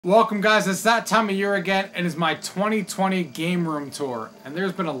Welcome guys, it's that time of year again. It is my 2020 game room tour, and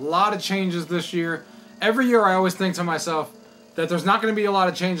there's been a lot of changes this year. Every year I always think to myself that there's not going to be a lot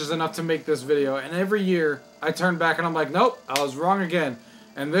of changes enough to make this video, and every year I turn back and I'm like, nope, I was wrong again.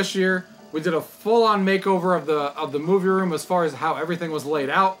 And this year we did a full-on makeover of the movie room as far as how everything was laid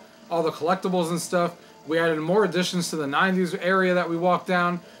out, all the collectibles and stuff. We added more additions to the 90s area that we walked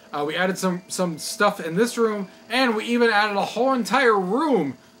down. We added some stuff in this room, and we even added a whole entire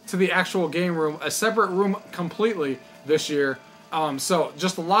room to the actual game room, a separate room completely this year. So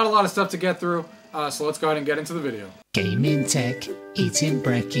just a lot of stuff to get through. So let's go ahead and get into the video. Gaming tech, eating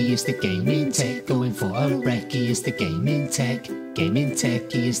brekkie is the gaming tech. Going for a recce is the gaming tech. Gaming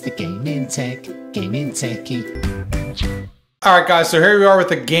techie is the gaming tech. Gaming techie. Alright guys, so here we are with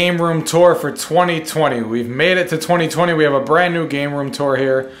the game room tour for 2020. We've made it to 2020. We have a brand new game room tour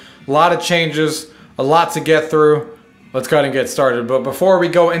here. A lot of changes, a lot to get through. Let's go ahead and get started. But before we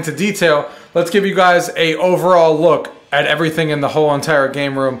go into detail, let's give you guys a overall look at everything in the whole entire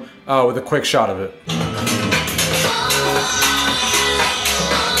game room with a quick shot of it.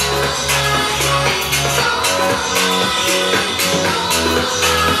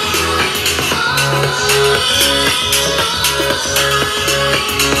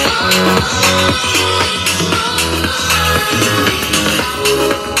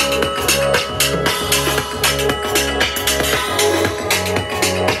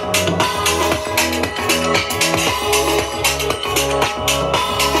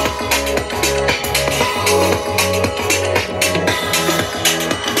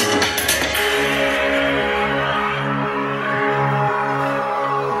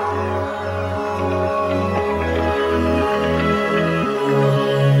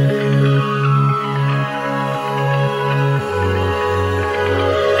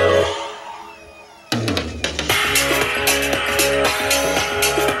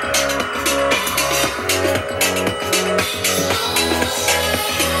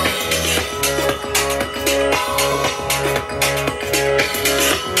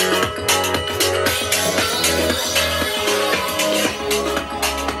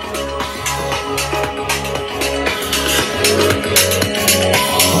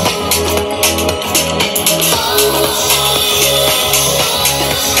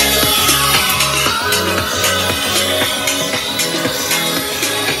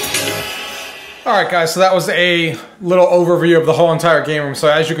 Alright guys, so that was a little overview of the whole entire game room. So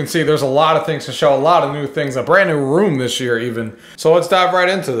as you can see, there's a lot of things to show, a lot of new things, a brand new room this year even. So let's dive right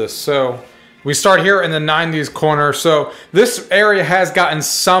into this. So we start here in the 90s corner. So this area has gotten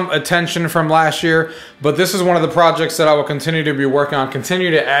some attention from last year, but this is one of the projects that I will continue to be working on,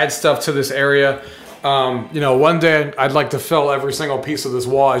 continue to add stuff to this area. You know, one day I'd like to fill every single piece of this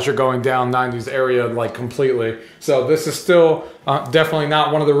wall as you're going down 90s area like completely. So this is still definitely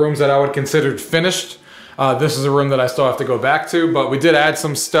not one of the rooms that I would consider finished. This is a room that I still have to go back to, but we did add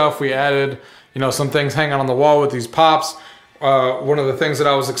some stuff. We added, you know, some things hanging on the wall with these pops. One of the things that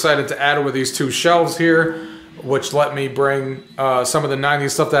I was excited to add were these two shelves here, which let me bring some of the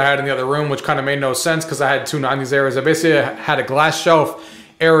 90s stuff that I had in the other room, which kind of made no sense because I had two 90s areas. I basically had a glass shelf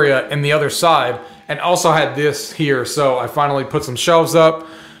area in the other side and also had this here. So I finally put some shelves up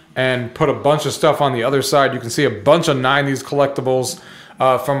and put a bunch of stuff on the other side. You can see a bunch of 90s collectibles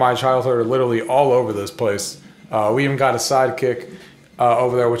from my childhood are literally all over this place. We even got a Sidekick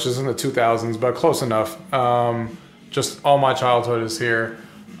over there, which is in the 2000s, but close enough. Just all my childhood is here.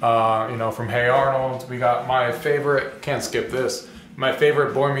 You know, from Hey Arnold, we got my favorite, can't skip this, my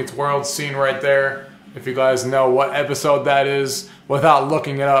favorite Boy Meets World scene right there. If you guys know what episode that is, without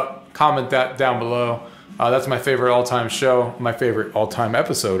looking it up, comment that down below. That's my favorite all-time show, my favorite all-time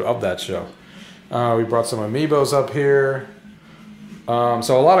episode of that show. We brought some amiibos up here.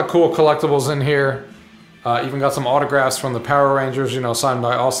 So a lot of cool collectibles in here. Even got some autographs from the Power Rangers, you know, signed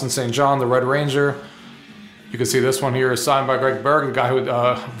by Austin St. John, the Red Ranger. You can see this one here is signed by Greg Berg, the guy who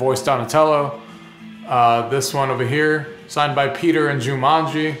voiced Donatello. This one over here, signed by Peter and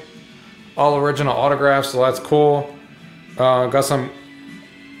Jumanji. All original autographs, so that's cool. Got some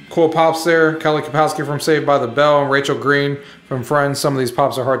cool pops there. Kelly Kapowski from Saved by the Bell and Rachel Green from Friends. Some of these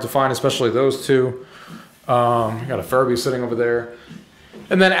pops are hard to find, especially those two. Got a Furby sitting over there.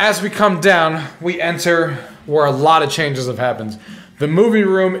 And then as we come down, we enter where a lot of changes have happened. The movie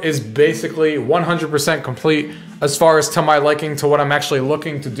room is basically 100% complete as far as to my liking, to what I'm actually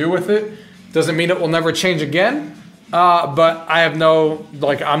looking to do with it. Doesn't mean it will never change again. But I have no,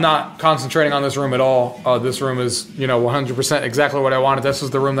 like, I'm not concentrating on this room at all. This room is, you know, 100% exactly what I wanted. This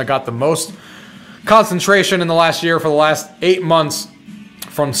was the room that got the most concentration in the last year for the last 8 months,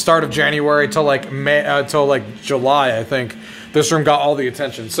 from start of January till like May, till like July, I think. this room got all the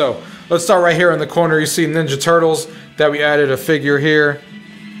attention. So let's start right here in the corner. You see Ninja Turtles that we added a figure here.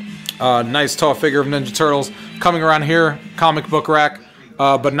 Nice tall figure of Ninja Turtles. Coming around here, comic book rack.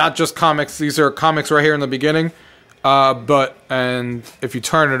 But not just comics. These are comics right here in the beginning. And if you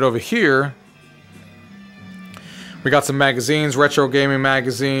turn it over here, we got some magazines. Retro Gaming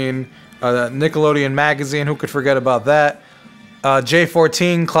Magazine. Nickelodeon Magazine. Who could forget about that?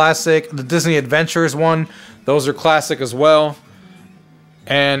 J14 Classic. The Disney Adventures one. Those are classic as well.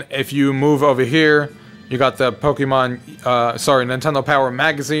 And if you move over here, you got the Nintendo Power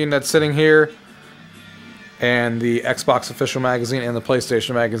Magazine that's sitting here. And the Xbox Official Magazine and the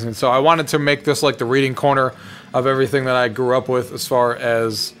PlayStation Magazine. So I wanted to make this like the reading corner of everything that I grew up with as far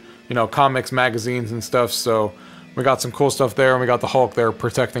as, you know, comics, magazines, and stuff. So we got some cool stuff there, and we got the Hulk there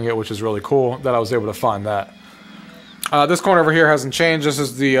protecting it, which is really cool that I was able to find that. This corner over here hasn't changed. This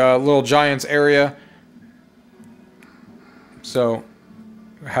is the Little Giants area. So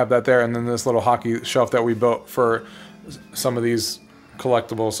have that there, and then this little hockey shelf that we built for some of these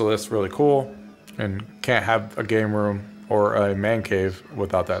collectibles. So that's really cool. And can't have a game room or a man cave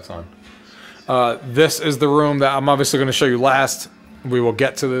without that sign. This is the room that I'm obviously going to show you last. We will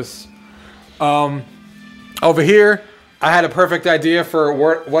get to this. Over here, I had a perfect idea for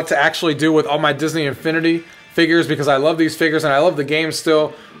what to actually do with all my Disney Infinity figures, because I love these figures and I love the game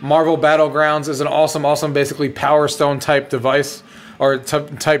still. Marvel Battlegrounds is an awesome basically Power Stone type device or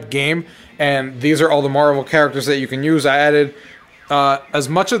type game. And these are all the Marvel characters that you can use. I added as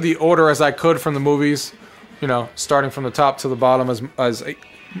much of the order as I could from the movies, you know, starting from the top to the bottom as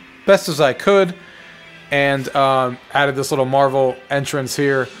best as I could, and added this little Marvel entrance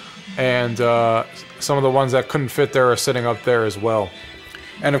here, and some of the ones that couldn't fit there are sitting up there as well.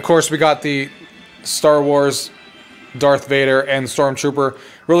 And of course we got the Star Wars Darth Vader and Stormtrooper.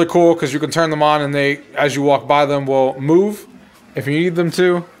 Really cool because you can turn them on and they, as you walk by them, will move if you need them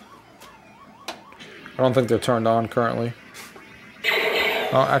to. I don't think they're turned on currently.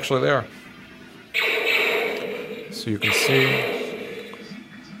 Oh, actually they are. So you can see.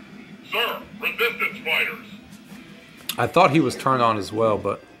 Sir, resistance fighters. I thought he was turned on as well,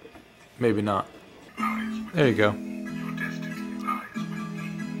 but maybe not. There you go. Your destiny lies with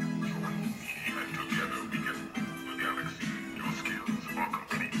me. Join me, and together we can rule the galaxy. Your skills are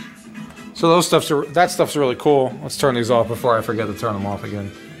complete. So that stuff's really cool. Let's turn these off before I forget to turn them off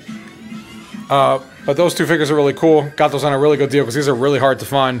again. But those two figures are really cool. Got those on a really good deal because these are really hard to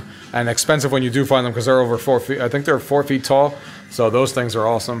find and expensive when you do find them because they're over 4 feet. I think they're 4 feet tall. So those things are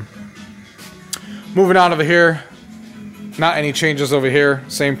awesome. Moving on over here. Not any changes over here.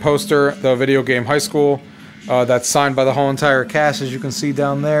 Same poster, the Video Game High School. That's signed by the whole entire cast, as you can see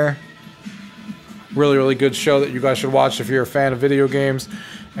down there. Really good show that you guys should watch if you're a fan of video games.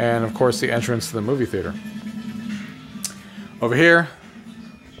 And of course the entrance to the movie theater. Over here.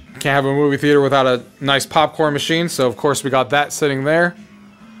 Can't have a movie theater without a nice popcorn machine, so of course we got that sitting there.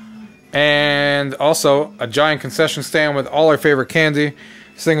 And also a giant concession stand with all our favorite candy.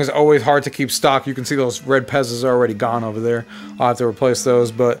 This thing is always hard to keep stock. You can see those red Pezzas are already gone over there. I'll have to replace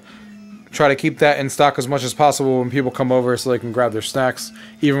those, but try to keep that in stock as much as possible when people come over so they can grab their snacks,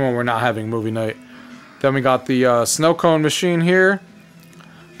 even when we're not having movie night. Then we got the snow cone machine here,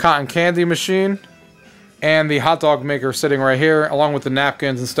 cotton candy machine, and the hot dog maker sitting right here, along with the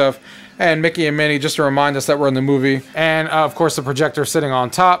napkins and stuff. And Mickey and Minnie, just to remind us that we're in the movie. And, of course, the projector sitting on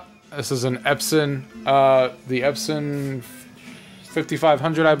top. This is an Epson, the Epson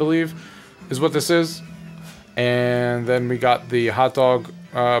 5500, I believe, is what this is. And then we got the hot dog,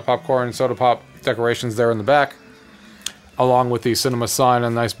 popcorn, and soda pop decorations there in the back. Along with the cinema sign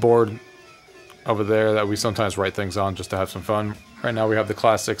and a nice board over there that we sometimes write things on just to have some fun. Right now we have the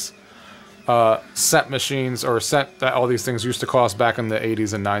classics. Cent machines, or cent that all these things used to cost back in the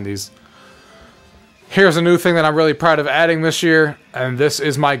 80s and 90s. Here's a new thing that I'm really proud of adding this year, and this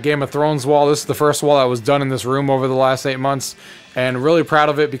is my Game of Thrones wall. This is the first wall that was done in this room over the last 8 months, and really proud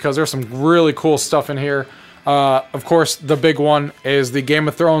of it because there's some really cool stuff in here. Of course, the big one is the Game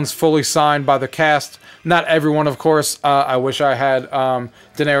of Thrones fully signed by the cast. Not everyone, of course. I wish I had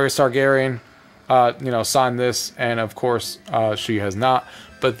Daenerys Targaryen, sign this, and of course, she has not.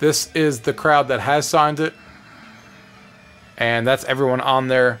 But this is the crowd that has signed it. And that's everyone on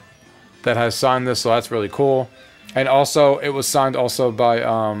there that has signed this, so that's really cool. And also, it was signed also by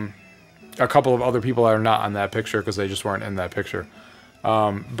a couple of other people that are not on that picture because they just weren't in that picture.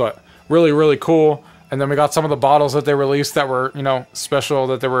 But really cool. And then we got some of the bottles that they released that were, special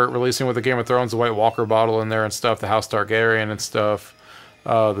that they were releasing with the Game of Thrones, the White Walker bottle in there and stuff, the House Targaryen and stuff,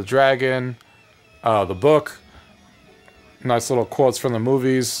 the dragon, the book. Nice little quotes from the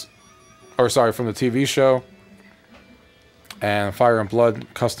movies, or sorry, from the TV show. and Fire and Blood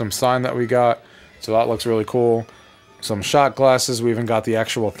custom sign that we got. So that looks really cool. Some shot glasses. We even got the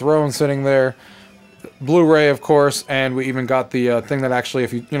actual throne sitting there. Blu-ray, of course, and we even got the thing that actually,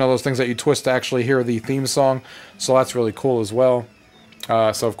 if you know, those things that you twist to actually hear the theme song. So that's really cool as well.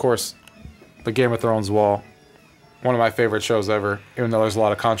 So of course, the Game of Thrones wall, one of my favorite shows ever. Even though there's a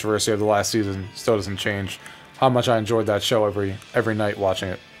lot of controversy over the last season, still doesn't change how much I enjoyed that show every night watching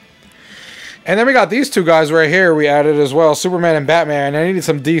it. And then we got these two guys right here we added as well, Superman and Batman. I needed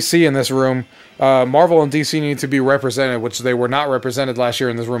some DC in this room. Marvel and DC need to be represented, which they were not represented last year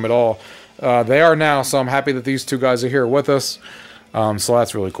in this room at all. They are now, so I'm happy that these two guys are here with us. So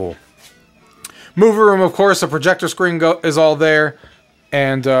that's really cool. Movie room, of course, the projector screen is all there.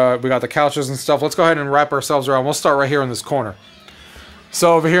 And we got the couches and stuff. Let's go ahead and wrap ourselves around. We'll start right here in this corner.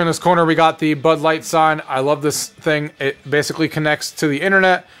 So over here in this corner, we got the Bud Light sign. I love this thing. It basically connects to the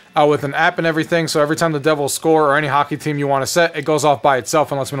internet with an app and everything. So every time the Devils score or any hockey team you want to set, it goes off by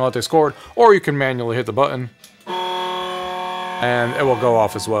itself and lets me know that they scored. Or you can manually hit the button. And it will go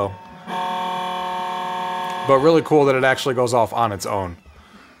off as well. But really cool that it actually goes off on its own.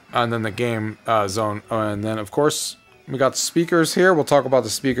 And then the game zone. And then, of course, we got the speakers here. We'll talk about the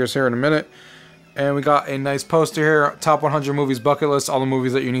speakers here in a minute. And we got a nice poster here. Top 100 movies bucket list. All the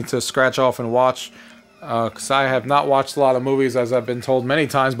movies that you need to scratch off and watch. Because I have not watched a lot of movies, as I've been told many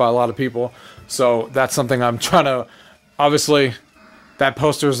times by a lot of people. So that's something I'm trying to... Obviously, that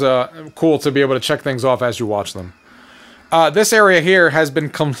poster's cool to be able to check things off as you watch them. This area here has been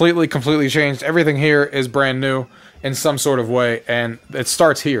completely changed. Everything here is brand new in some sort of way. And it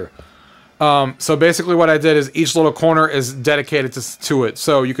starts here. So basically what I did is each little corner is dedicated to it.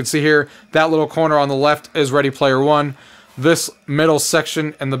 So you can see here, that little corner on the left is Ready Player One. This middle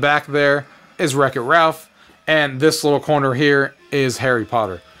section in the back there is Wreck-It Ralph. And this little corner here is Harry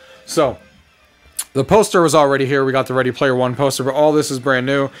Potter. So the poster was already here. We got the Ready Player One poster, but all this is brand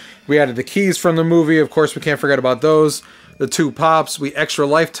new. We added the keys from the movie. Of course, we can't forget about those. The 2 pops, we extra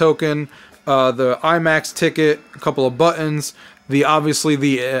life token, the IMAX ticket, a couple of buttons. Obviously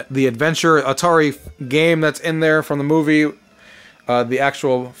the adventure Atari game that's in there from the movie, the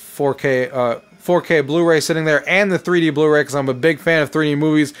actual 4K Blu-ray sitting there, and the 3D Blu-ray, because I'm a big fan of 3D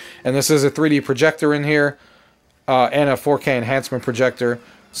movies, and this is a 3D projector in here, and a 4K enhancement projector,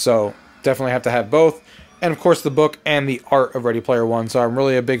 so definitely have to have both. And of course the book and the art of Ready Player One, so I'm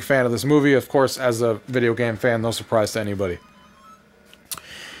really a big fan of this movie. Of course, as a video game fan, no surprise to anybody.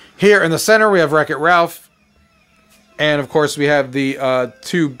 Here in the center we have Wreck-It Ralph. And, of course, we have the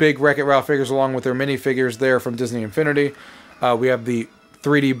 2 big Wreck-It Ralph figures along with their minifigures there from Disney Infinity. We have the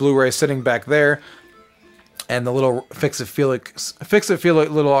 3D Blu-ray sitting back there. And the little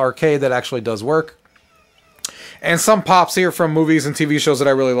Fix-It-Feel-It little arcade that actually does work. And some pops here from movies and TV shows that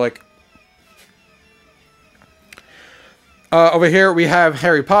I really like. Over here, we have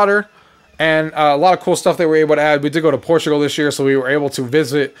Harry Potter. And a lot of cool stuff they were able to add. We did go to Portugal this year, so we were able to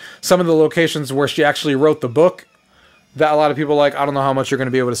visit some of the locations where she actually wrote the book. That a lot of people like. I don't know how much you're going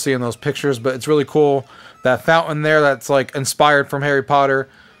to be able to see in those pictures, but it's really cool. That fountain there that's like inspired from Harry Potter.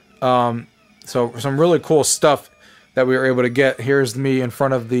 So some really cool stuff that we were able to get. Here's me in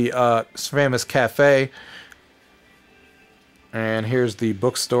front of the famous cafe. And here's the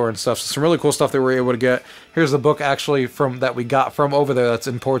bookstore and stuff. So some really cool stuff that we were able to get. Here's the book actually that we got from over there that's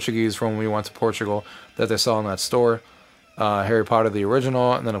in Portuguese from when we went to Portugal that they sell in that store. Harry Potter, the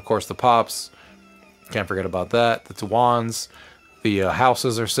original, and then of course the pops. Can't forget about that. The 2 wands. The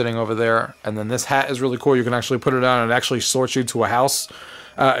houses are sitting over there. And then this hat is really cool. You can actually put it on and it actually sorts you to a house.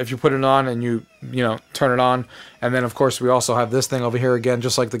 If you put it on and you turn it on. And then, of course, we also have this thing over here again,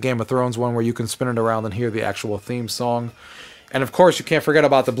 just like the Game of Thrones one, where you can spin it around and hear the actual theme song. And, of course, you can't forget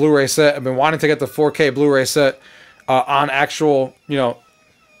about the Blu-ray set. I've been wanting to get the 4K Blu-ray set on actual,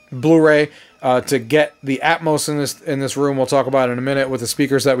 Blu-ray. To get the Atmos in this room, we'll talk about it in a minute with the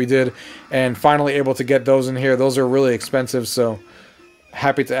speakers that we did, and finally able to get those in here. Those are really expensive, so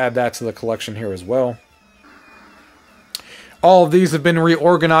happy to add that to the collection here as well. All of these have been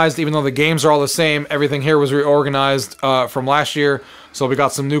reorganized, even though the games are all the same. Everything here was reorganized from last year, so we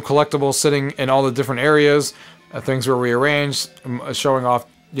got some new collectibles sitting in all the different areas. Things were rearranged, showing off,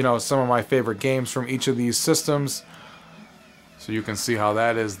 some of my favorite games from each of these systems. So you can see how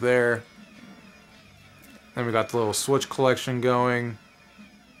that is there. Then we got the little Switch collection going.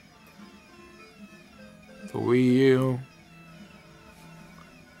 The Wii U.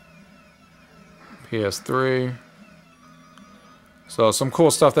 PS3. So some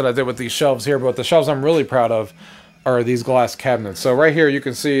cool stuff that I did with these shelves here, but the shelves I'm really proud of. are these glass cabinets. So right here you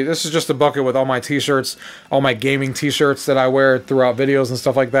can see this is just a bucket with all my t-shirts, all my gaming t-shirts that I wear throughout videos and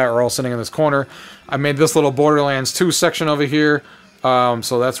stuff like that are all sitting in this corner. I made this little Borderlands 2 section over here,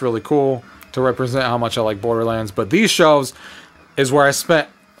 so that's really cool to represent how much I like Borderlands. But these shelves is where I spent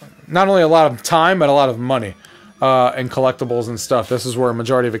not only a lot of time, but a lot of money and collectibles and stuff. This is where a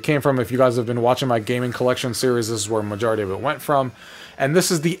majority of it came from. If you guys have been watching my gaming collection series, this is where a majority of it went from. And this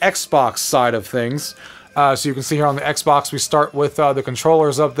is the Xbox side of things. So you can see here on the Xbox, we start with the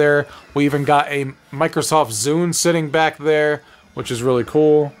controllers up there. We even got a Microsoft Zune sitting back there, which is really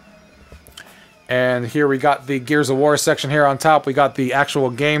cool. And here we got the Gears of War section here on top. We got the actual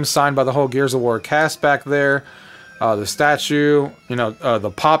game signed by the whole Gears of War cast back there. The statue, you know,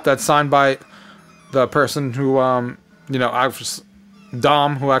 the pop that's signed by the person who, you know,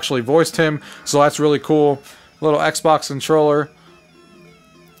 Dom, who actually voiced him. So that's really cool. Little Xbox controller.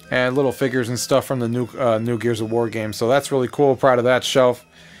 And little figures and stuff from the new Gears of War game. So that's really cool. Proud of that shelf.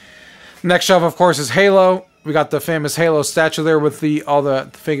 Next shelf, of course, is Halo. We got the famous Halo statue there with all the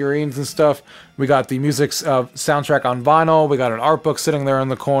figurines and stuff. We got the music soundtrack on vinyl. We got an art book sitting there in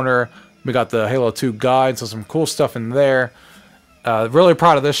the corner. We got the Halo 2 guide, so some cool stuff in there. Really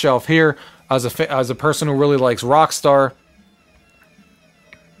proud of this shelf here. As a person who really likes Rockstar,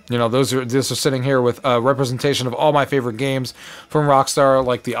 you know, these are sitting here with a representation of all my favorite games from Rockstar,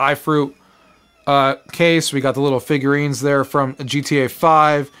 like the iFruit case. We got the little figurines there from GTA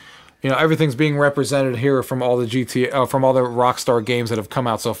 5. You know, everything's being represented here from all the from all the Rockstar games that have come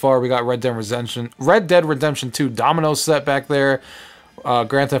out so far. We got Red Dead Redemption 2 Domino set back there.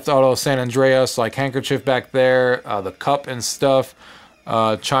 Grand Theft Auto San Andreas, like handkerchief back there. The cup and stuff.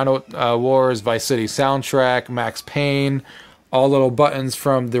 China Wars, Vice City soundtrack, Max Payne. All little buttons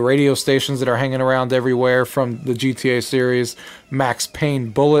from the radio stations that are hanging around everywhere from the GTA series. Max Payne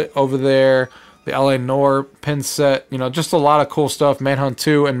Bullet over there. The LA Noire pin set. You know, just a lot of cool stuff. Manhunt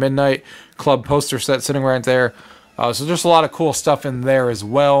 2 and Midnight Club poster set sitting right there. So just a lot of cool stuff in there as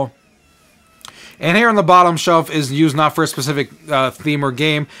well. And here on the bottom shelf is used not for a specific theme or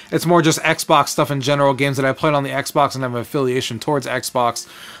game. It's more just Xbox stuff in general. Games that I played on the Xbox and have an affiliation towards Xbox.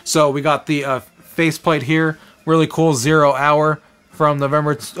 So we got the faceplate here. Really cool 0 Hour from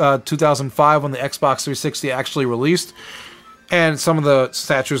November 2005 when the Xbox 360 actually released. And some of the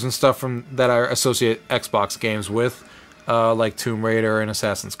statues and stuff from that I associate Xbox games with. Like Tomb Raider and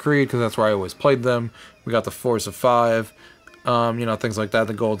Assassin's Creed, because that's where I always played them. We got the Forza 5. You know, things like that.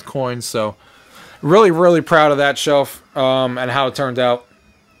 The gold coins. So really, really proud of that shelf and how it turned out.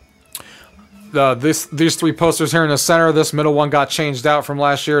 These three posters here in the center. This middle one got changed out from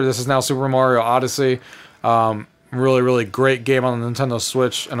last year. This is now Super Mario Odyssey. Really, really great game on the Nintendo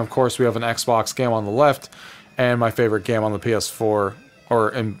Switch. And of course, we have an Xbox game on the left. And my favorite game on the PS4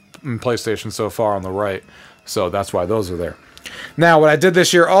 or in PlayStation so far on the right. So that's why those are there. Now, what I did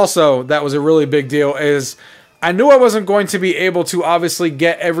this year also, that was a really big deal, is I knew I wasn't going to be able to obviously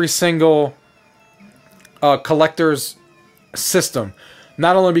get every single collector's system.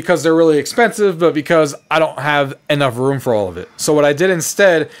 Not only because they're really expensive, but because I don't have enough room for all of it. So what I did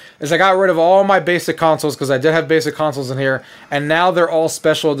instead is I got rid of all my basic consoles, because I did have basic consoles in here, and now they're all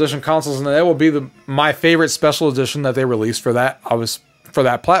special edition consoles, and they will be my favorite special edition that they released for that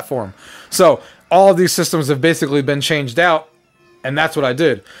platform. So all of these systems have basically been changed out, and that's what I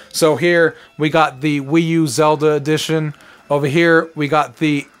did. So here we got the Wii U Zelda edition. Over here we got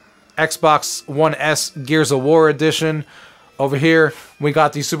the Xbox One S Gears of War edition. Over here, we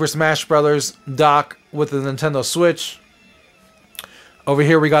got the Super Smash Bros. Dock with the Nintendo Switch. Over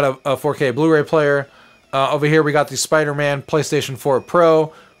here, we got a 4K Blu-ray player. Over here, we got the Spider-Man PlayStation 4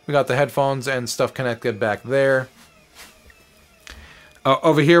 Pro. We got the headphones and stuff connected back there.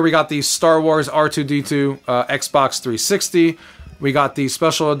 Over here, we got the Star Wars R2-D2 Xbox 360. We got the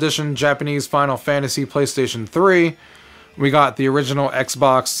Special Edition Japanese Final Fantasy PlayStation 3. We got the original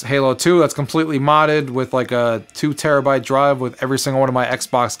Xbox Halo 2 that's completely modded with like a 2 terabyte drive with every single one of my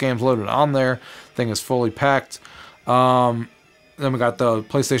Xbox games loaded on there. Thing is fully packed. Then we got the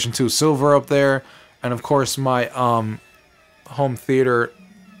PlayStation 2 Silver up there. And of course my home theater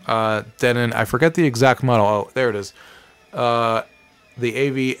Denon, I forget the exact model. Oh, there it is. The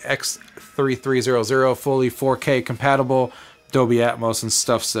AVX3300, fully 4K compatible, Dolby Atmos and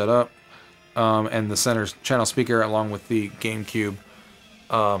stuff set up. And the center channel speaker along with the GameCube.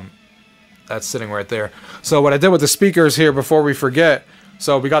 That's sitting right there. So what I did with the speakers here before we forget,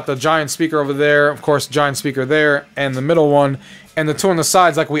 So we got the giant speaker over there, of course, giant speaker there, and the middle one, and the two on the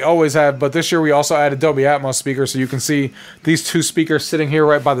sides like we always have. But this year we also added Dolby Atmos speakers, so you can see these two speakers sitting here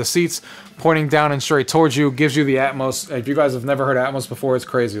right by the seats, pointing down and straight towards you, gives you the Atmos. If you guys have never heard Atmos before, it's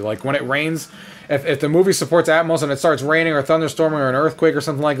crazy. Like when it rains, if the movie supports Atmos and it starts raining or thunderstorming or an earthquake or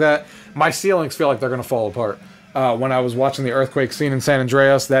something like that, my ceilings feel like they're going to fall apart. When I was watching the earthquake scene in San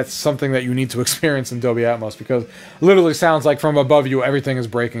Andreas, that's something that you need to experience in Dolby Atmos, because it literally sounds like from above you everything is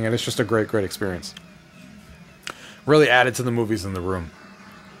breaking, and it's just a great, great experience. Really added to the movies in the room.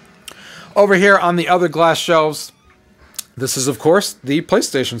 Over here on the other glass shelves, this is of course the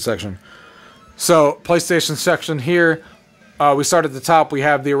PlayStation section. So PlayStation section here, we start at the top. We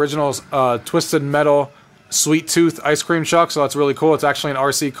have the original Twisted Metal Sweet Tooth ice cream truck, so that's really cool. It's actually an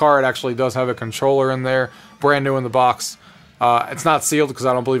RC car. It actually does have a controller in there, brand new in the box. It's not sealed because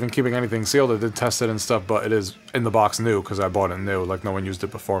I don't believe in keeping anything sealed. I did test it and stuff, but it is in the box new because I bought it new, like no one used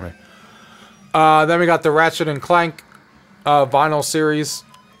it before me. Then we got the Ratchet and Clank vinyl series,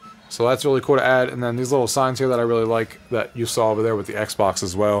 so that's really cool to add. And then these little signs here that I really like that you saw over there with the Xbox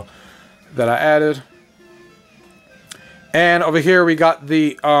as well that I added. And over here we got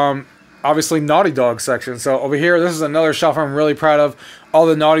the obviously Naughty Dog section. So over here, this is another shelf I'm really proud of. All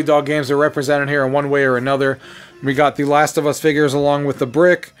the Naughty Dog games are represented here in one way or another. We got the Last of Us figures along with the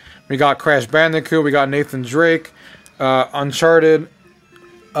brick. We got Crash Bandicoot. We got Nathan Drake. Uncharted.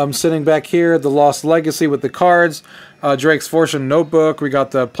 Sitting back here, the Lost Legacy with the cards. Drake's Fortune notebook. We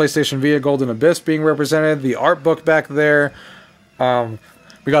got the PlayStation Vita Golden Abyss being represented. The art book back there.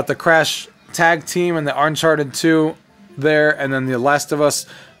 We got the Crash Tag Team and the Uncharted 2 there. And then the Last of Us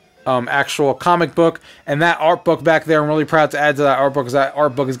actual comic book, and that art book back there. I'm really proud to add to that art book because that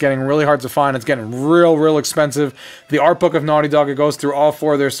art book is getting really hard to find. It's getting real expensive. The art book of Naughty Dog, it goes through all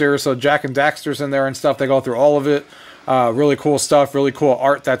 4 of their series, so Jack and Daxter's in there and stuff. They go through all of it. Really cool stuff, really cool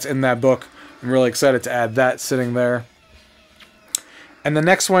art that's in that book. I'm really excited to add that sitting there. And the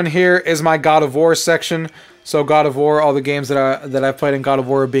next one here is my God of War section. So God of War, all the games that I've played in God of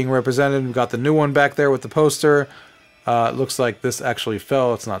War are being represented. We've got the new one back there with the poster. It looks like this actually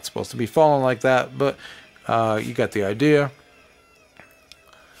fell. It's not supposed to be falling like that, but you got the idea.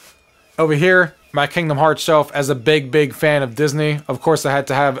 Over here, my Kingdom Hearts shelf. As a big fan of Disney, of course I had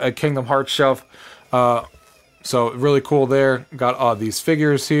to have a Kingdom Hearts shelf. So really cool there. Got these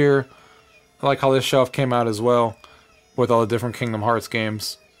figures here. I like how this shelf came out as well, with all the different Kingdom Hearts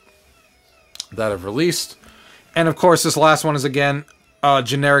games that I've released. And of course this last one is again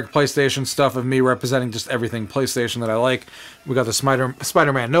generic PlayStation stuff of me representing just everything PlayStation that I like. We got the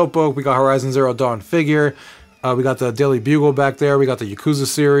Spider-Man notebook. We got Horizon Zero Dawn figure. We got the Daily Bugle back there. We got the Yakuza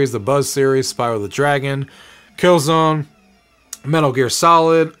series, the Buzz series, Spyro the Dragon, Killzone, Metal Gear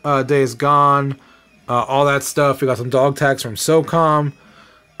Solid, Days Gone, all that stuff. We got some dog tags from SOCOM.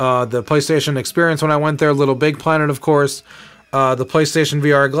 The PlayStation Experience when I went there. Little Big Planet, of course. The PlayStation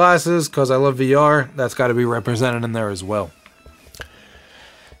VR glasses, because I love VR. That's got to be represented in there as well.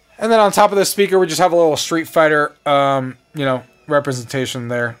 And then on top of the speaker, we just have a little Street Fighter, you know, representation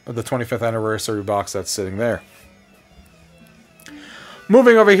there of the 25th anniversary box that's sitting there.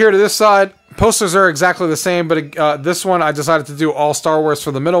 Moving over here to this side, posters are exactly the same, but this one I decided to do all Star Wars for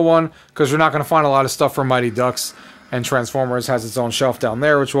the middle one, because you're not going to find a lot of stuff from Mighty Ducks, and Transformers has its own shelf down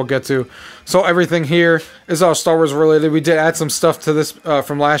there, which we'll get to. So everything here is all Star Wars related. We did add some stuff to this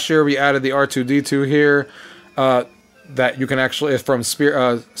from last year. We added the R2-D2 here. That you can actually, from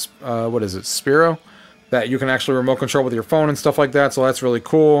what is it, Spiro? That you can actually remote control with your phone and stuff like that, so that's really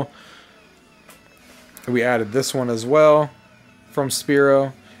cool. We added this one as well from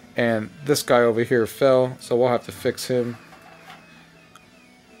Spiro, and this guy over here fell, so we'll have to fix him.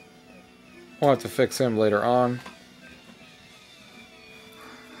 We'll have to fix him later on.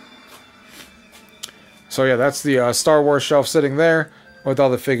 So yeah, that's the Star Wars shelf sitting there with all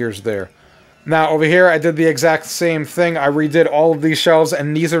the figures there. Now, over here, I did the exact same thing. I redid all of these shelves,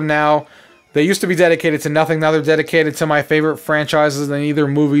 and these are now... They used to be dedicated to nothing. Now they're dedicated to my favorite franchises in either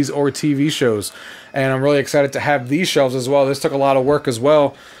movies or TV shows. And I'm really excited to have these shelves as well. This took a lot of work as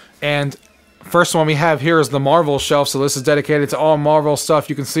well. And first one we have here is the Marvel shelf. So this is dedicated to all Marvel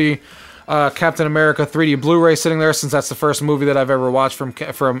stuff. You can see Captain America 3D Blu-ray sitting there, since that's the first movie that I've ever watched from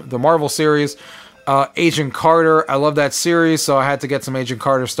the Marvel series. Agent Carter, I love that series, so I had to get some Agent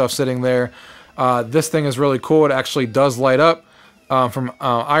Carter stuff sitting there. This thing is really cool. It actually does light up. From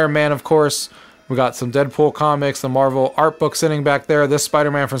Iron Man, of course. We got some Deadpool comics, the Marvel art book sitting back there. This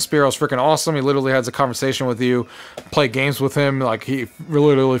Spider-Man from Spiro is freaking awesome. He literally has a conversation with you, play games with him. Like, he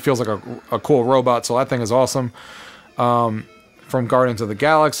literally feels like a cool robot, so that thing is awesome. from Guardians of the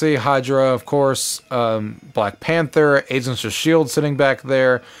Galaxy, Hydra, of course, Black Panther, Agents of S.H.I.E.L.D. sitting back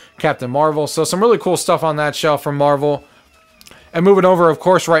there, Captain Marvel. So some really cool stuff on that shelf from Marvel. And moving over, of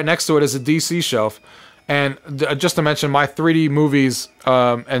course, right next to it is a DC shelf. And just to mention, my 3D movies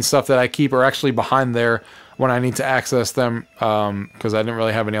and stuff that I keep are actually behind there when I need to access them, because I didn't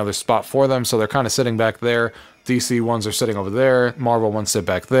really have any other spot for them. So they're kind of sitting back there. DC ones are sitting over there. Marvel ones sit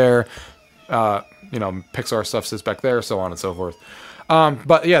back there. You know, Pixar stuff sits back there, so on and so forth.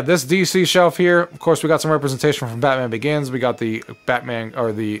 But yeah, this DC shelf here, of course, we got some representation from Batman Begins. We got the Batman,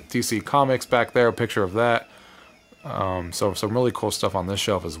 or the DC Comics back there, a picture of that. So some really cool stuff on this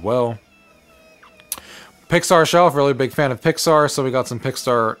shelf as well. Pixar shelf, really big fan of Pixar, so we got some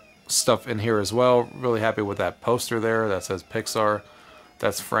Pixar stuff in here as well. Really happy with that poster there that says Pixar.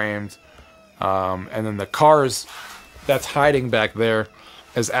 That's framed. And then the Cars that's hiding back there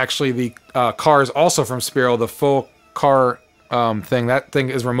is actually the Cars also from Spiro, the full car thing. That thing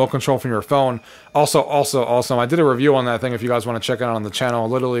is remote control from your phone. Also awesome. I did a review on that thing if you guys want to check it out on the channel.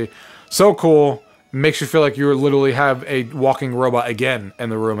 Literally so cool. Makes you feel like you literally have a walking robot again in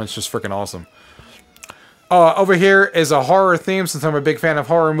the room. It's just freaking awesome. Over here is a horror theme, since I'm a big fan of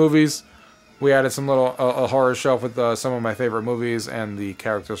horror movies. We added some little a horror shelf with some of my favorite movies and the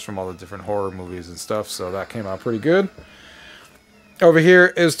characters from all the different horror movies and stuff, so that came out pretty good. Over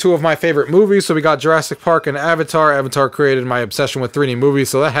here is two of my favorite movies. So we got Jurassic Park and Avatar. Avatar created my obsession with 3D movies,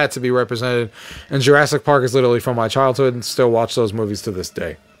 so that had to be represented. And Jurassic Park is literally from my childhood, and still watch those movies to this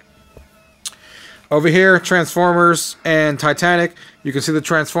day. Over here, Transformers and Titanic. You can see the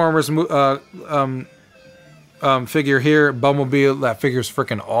Transformers figure here. Bumblebee, that figure's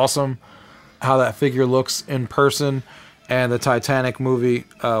freaking awesome. How that figure looks in person. And the Titanic movie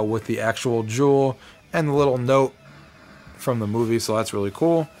with the actual jewel and the little note from the movie, so that's really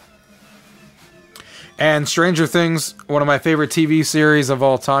cool. And Stranger Things, one of my favorite TV series of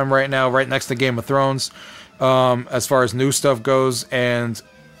all time right now, right next to Game of Thrones, as far as new stuff goes. And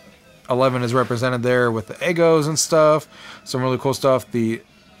 11 is represented there with the Eggos and stuff. Some really cool stuff. The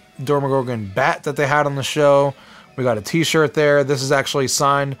Demogorgon bat that they had on the show. We got a t-shirt there. This is actually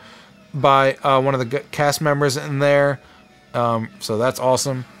signed by one of the cast members in there. So that's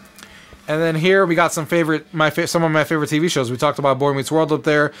awesome. And then here we got some of my favorite TV shows. We talked about Boy Meets World up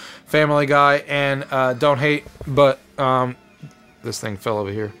there, Family Guy, and Don't Hate, but this thing fell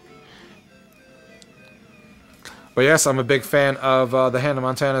over here. But yes, I'm a big fan of the Hannah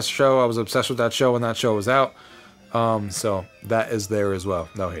Montana show. I was obsessed with that show when that show was out. So that is there as well.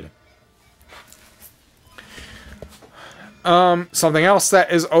 No hating. Something else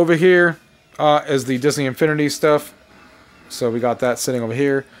that is over here is the Disney Infinity stuff. So we got that sitting over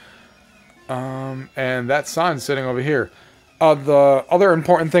here. And that sign's sitting over here. The other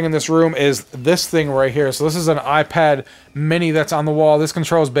important thing in this room is this thing right here. So this is an iPad mini that's on the wall. This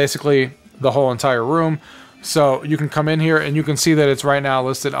controls basically the whole entire room. So you can come in here and you can see that it's right now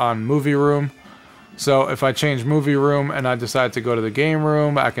listed on movie room. So if I change movie room and I decide to go to the game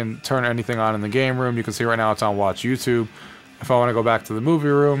room, I can turn anything on in the game room. You can see right now it's on Watch YouTube. If I want to go back to the movie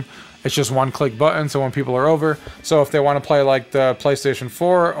room, it's just one click button, so when people are over. So if they want to play like the PlayStation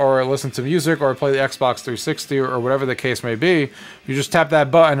 4 or listen to music or play the Xbox 360 or whatever the case may be, you just tap that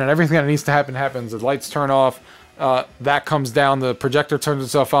button and everything that needs to happen happens. The lights turn off, that comes down, the projector turns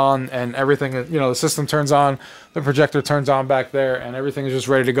itself on, and everything, you know, the system turns on, the projector turns on back there, and everything is just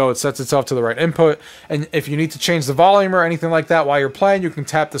ready to go. It sets itself to the right input. And if you need to change the volume or anything like that while you're playing, you can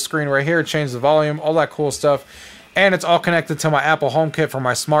tap the screen right here, change the volume, all that cool stuff. And it's all connected to my Apple HomeKit for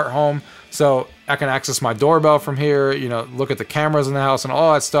my smart home, so I can access my doorbell from here, you know, look at the cameras in the house and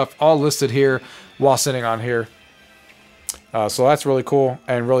all that stuff, all listed here while sitting on here. So that's really cool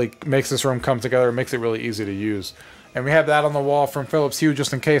and really makes this room come together, makes it really easy to use. And we have that on the wall from Philips Hue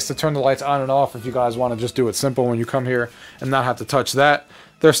just in case to turn the lights on and off if you guys want to just do it simple when you come here and not have to touch that.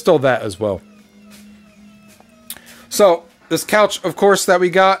 There's still that as well. So this couch, of course, that we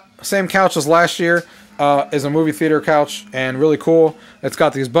got, same couch as last year. Is a movie theater couch and really cool. It's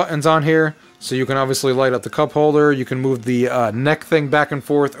got these buttons on here, so you can obviously light up the cup holder. You can move the neck thing back and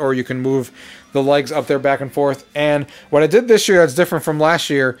forth, or you can move the legs up there back and forth. And what I did this year that's different from last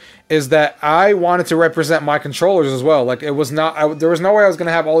year is that I wanted to represent my controllers as well. Like, it was not, there was no way I was going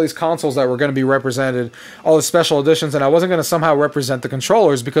to have all these consoles that were going to be represented, all the special editions, and I wasn't going to somehow represent the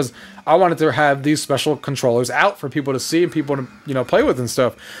controllers because I wanted to have these special controllers out for people to see and people to, you know, play with and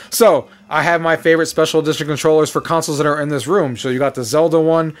stuff. So I have my favorite special edition controllers for consoles that are in this room. So you got the Zelda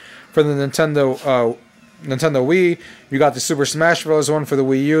one for the Nintendo Wii, you got the Super Smash Bros. One for the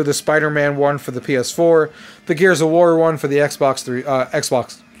Wii U, the Spider-Man one for the PS4, the Gears of War one for the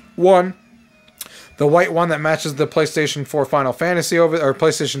Xbox One, The white one that matches the PlayStation 4 Final Fantasy or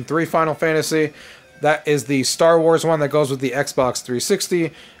PlayStation 3 Final Fantasy. That is the Star Wars one that goes with the Xbox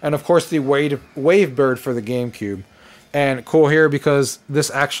 360. And of course the Wavebird for the GameCube. And cool here because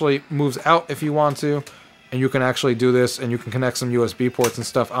this actually moves out if you want to. And you can actually do this, and you can connect some USB ports and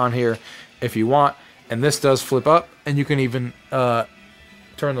stuff on here if you want. And this does flip up, and you can even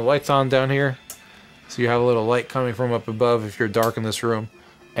turn the lights on down here. So you have a little light coming from up above if you're dark in this room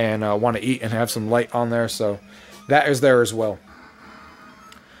and want to eat and have some light on there. So that is there as well.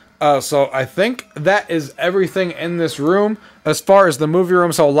 So I think that is everything in this room as far as the movie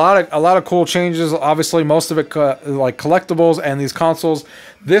room. So a lot of cool changes. Obviously, most of it like collectibles and these consoles.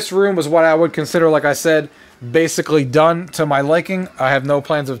 This room is what I would consider, like I said, basically done to my liking. I have no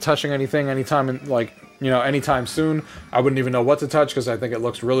plans of touching anything anytime soon. I wouldn't even know what to touch because I think it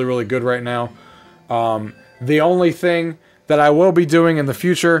looks really, really good right now. The only thing that I will be doing in the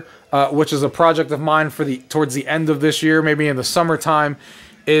future, which is a project of mine for towards the end of this year, maybe in the summertime,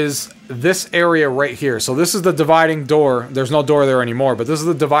 is this area right here. So this is the dividing door. There's no door there anymore, but this is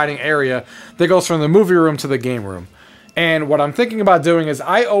the dividing area that goes from the movie room to the game room. And what I'm thinking about doing is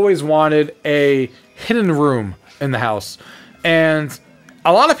I always wanted a hidden room in the house. And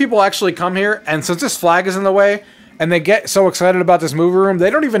a lot of people actually come here, and since this flag is in the way, and they get so excited about this movie room,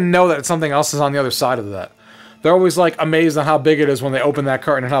 they don't even know that something else is on the other side of that. They're always like amazed on how big it is when they open that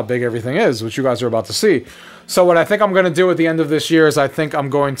curtain and how big everything is, which you guys are about to see. So what I think I'm going to do at the end of this year is I think I'm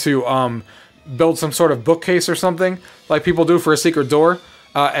going to build some sort of bookcase or something like people do for a secret door.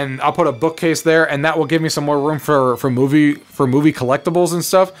 And I'll put a bookcase there, and that will give me some more room for movie collectibles and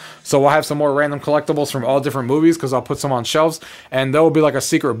stuff. So we'll have some more random collectibles from all different movies because I'll put some on shelves, and there will be like a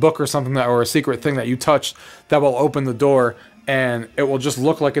secret book or something or a secret thing that you touch that will open the door, and it will just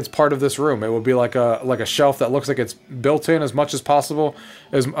look like it's part of this room. It will be like a shelf that looks like it's built in as much as possible,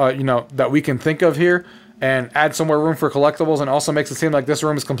 as that we can think of here, and add some more room for collectibles, and also makes it seem like this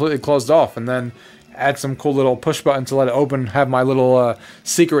room is completely closed off, and then add some cool little push button to let it open, have my little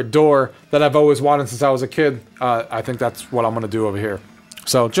secret door that I've always wanted since I was a kid. I think that's what I'm going to do over here.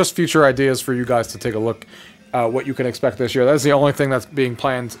 So just future ideas for you guys to take a look what you can expect this year. That's the only thing that's being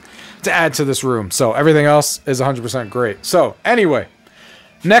planned to add to this room. So everything else is 100% great. So anyway,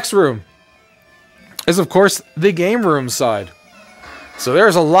 next room is of course the game room side. So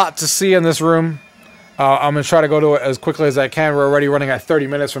there's a lot to see in this room. I'm going to try to go to it as quickly as I can. We're already running at 30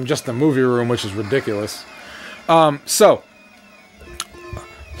 minutes from just the movie room, which is ridiculous. So,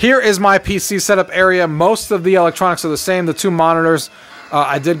 here is my PC setup area. Most of the electronics are the same. The two monitors,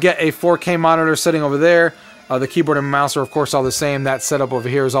 I did get a 4K monitor sitting over there. The keyboard and mouse are, of course, all the same. That setup over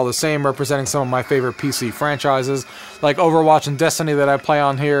here is all the same, representing some of my favorite PC franchises, like Overwatch and Destiny that I play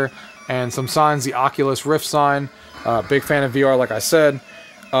on here, and some signs, the Oculus Rift sign. Big fan of VR, like I said.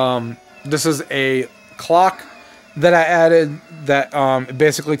 This is a clock that I added that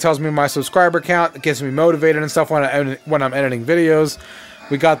basically tells me my subscriber count. It gets me motivated and stuff when I'm editing videos.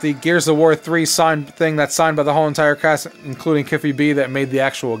 We got the Gears of War 3 signed thing that's signed by the whole entire cast, including Kiffy B that made the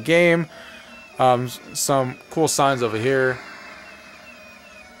actual game. Some cool signs over here.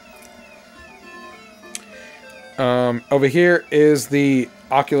 Over here is the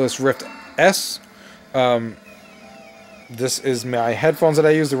Oculus Rift S. This is my headphones that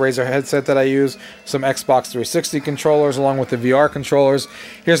I use, the Razer headset that I use, some Xbox 360 controllers along with the VR controllers.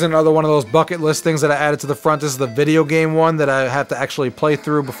 Here's another one of those bucket list things that I added to the front. This is the video game one that I have to actually play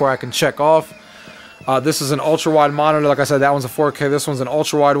through before I can check off. This is an ultra-wide monitor. Like I said, that one's a 4K. This one's an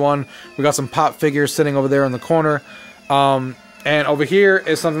ultra-wide one. We got some pop figures sitting over there in the corner. And over here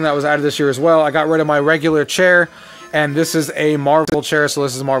is something that was added this year as well. I got rid of my regular chair, and this is a Marvel chair. So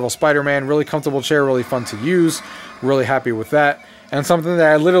this is Marvel Spider-Man. Really comfortable chair, really fun to use. Really happy with that. And something that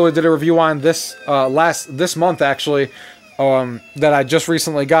I literally did a review on this month actually, that I just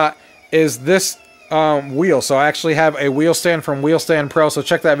recently got, is this wheel. So I actually have a wheel stand from Wheel Stand Pro, so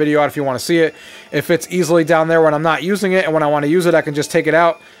check that video out if you want to see it. It fits easily down there when I'm not using it, and when I want to use it I can just take it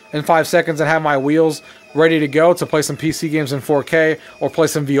out in 5 seconds and have my wheels ready to go to play some PC games in 4K or play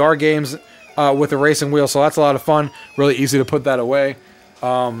some VR games with a racing wheel. So that's a lot of fun. Really easy to put that away.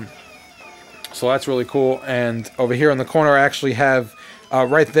 So that's really cool. And over here in the corner I actually have,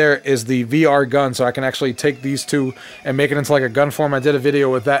 right there is the VR gun. So I can actually take these two and make it into like a gun form. I did a video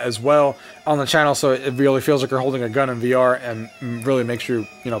with that as well on the channel. So it really feels like you're holding a gun in VR and really makes you,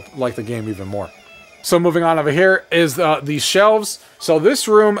 like the game even more. So moving on over here is these shelves. So this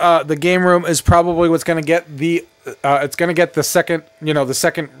room, the game room, is probably what's going to get the second, the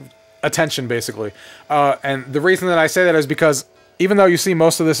second attention basically. And the reason that I say that is because even though you see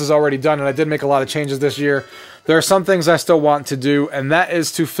most of this is already done, and I did make a lot of changes this year, there are some things I still want to do, and that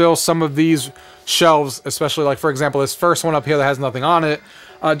is to fill some of these shelves, especially like, for example, this first one up here that has nothing on it.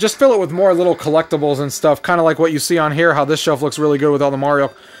 Just fill it with more little collectibles and stuff, kind of like what you see on here, how this shelf looks really good with all the Mario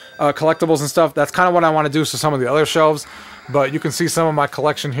collectibles and stuff. That's kind of what I want to do to some of the other shelves. But you can see some of my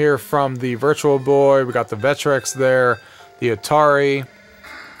collection here from the Virtual Boy. We got the Vectrex there, the Atari,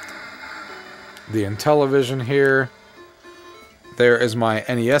 the Intellivision here. There is my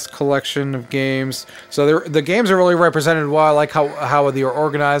NES collection of games. So the games are really represented well. I like how they're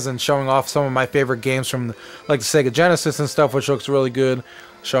organized and showing off some of my favorite games from like the Sega Genesis and stuff, which looks really good.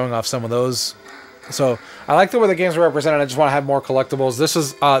 Showing off some of those. So I like the way the games are represented. I just want to have more collectibles. This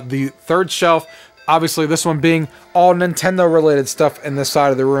is the third shelf. Obviously, this one being all Nintendo-related stuff in this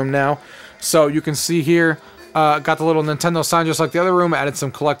side of the room now. So you can see here, got the little Nintendo sign just like the other room. Added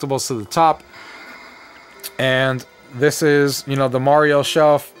some collectibles to the top. And this is, you know, the Mario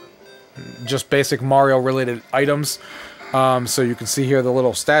shelf. Just basic Mario-related items. So you can see here the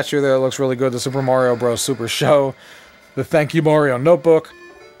little statue there. It looks really good. The Super Mario Bros. Super Show. The Thank You Mario notebook.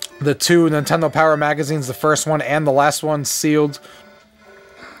 The 2 Nintendo Power magazines, the first one and the last one, sealed.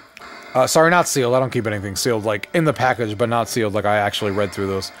 Sorry, not sealed. I don't keep anything sealed, like in the package, but not sealed. Like I actually read through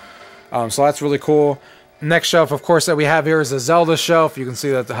those. So that's really cool. Next shelf, of course, that we have here is the Zelda shelf. You can see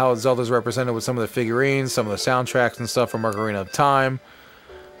that how Zelda's represented with some of the figurines, some of the soundtracks and stuff from Ocarina of Time.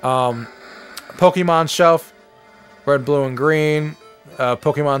 Pokemon shelf, red, blue, and green.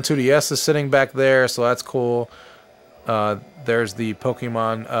 Pokemon 2DS is sitting back there, so that's cool. There's the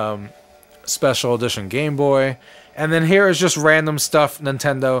Pokemon Special Edition Game Boy. And then here is just random stuff,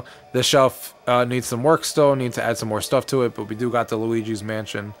 Nintendo. This shelf needs some work still, needs to add some more stuff to it, but we do got the Luigi's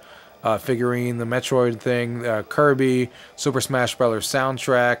Mansion figurine, the Metroid thing, Kirby, Super Smash Bros.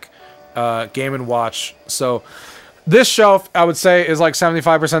 Soundtrack, Game & Watch. So this shelf, I would say, is like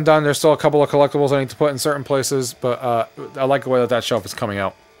 75% done. There's still a couple of collectibles I need to put in certain places, but I like the way that shelf is coming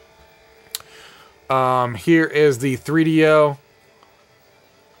out. Here is the 3DO,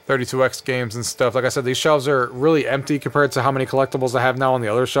 32X games and stuff. Like I said, these shelves are really empty compared to how many collectibles I have now on the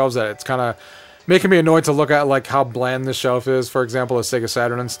other shelves, that it's kind of making me annoyed to look at, like how bland this shelf is. For example, the Sega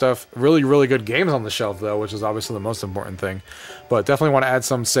Saturn and stuff. Really, really good games on the shelf, though, which is obviously the most important thing. But definitely want to add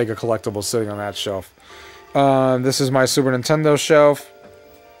some Sega collectibles sitting on that shelf. This is my Super Nintendo shelf.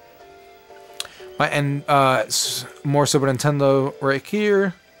 More Super Nintendo right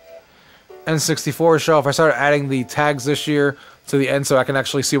here. N64 shelf. I started adding the tags this year to the end so I can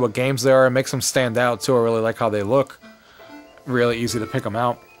actually see what games there are. It makes them stand out too. I really like how they look. Really easy to pick them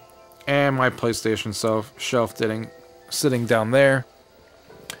out. And my PlayStation shelf sitting down there.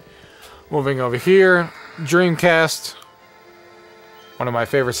 Moving over here, Dreamcast. One of my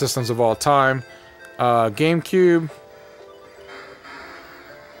favorite systems of all time. GameCube.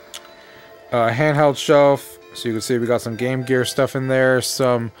 Handheld shelf. So you can see we got some Game Gear stuff in there.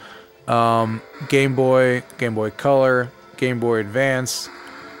 Some Game Boy, Game Boy Color, Game Boy Advance.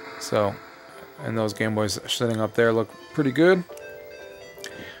 So, and those Game Boys sitting up there look pretty good.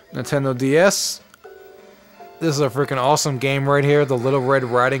 Nintendo DS. This is a freaking awesome game right here. The Little Red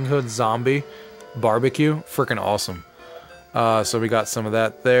Riding Hood Zombie Barbecue. Freaking awesome. So we got some of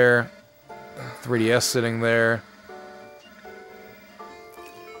that there. 3DS sitting there.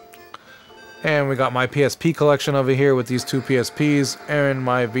 And we got my PSP collection over here with these 2 PSPs. And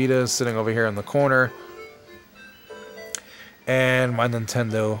my Vita sitting over here in the corner. And my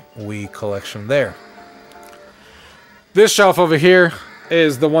Nintendo Wii collection there. This shelf over here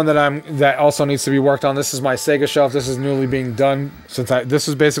is the one that also needs to be worked on. This is my Sega shelf. This is newly being done this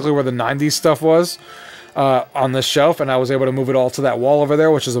is basically where the 90s stuff was on this shelf, and I was able to move it all to that wall over there,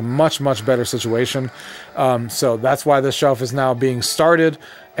 which is a much better situation. So that's why this shelf is now being started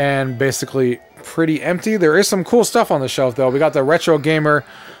and basically pretty empty. There is some cool stuff on the shelf though. We got the Retro Gamer.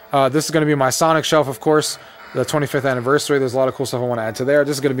 This is going to be my Sonic shelf, of course. The 25th anniversary. There's a lot of cool stuff I want to add to there.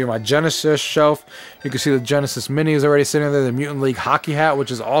 This is going to be my Genesis shelf. You can see the Genesis Mini is already sitting there. The Mutant League hockey hat, which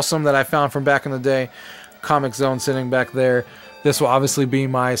is awesome, that I found from back in the day. Comic Zone sitting back there. This will obviously be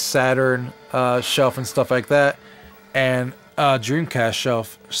my Saturn shelf and stuff like that. And Dreamcast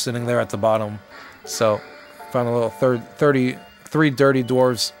shelf sitting there at the bottom. So, found a little 3 Dirty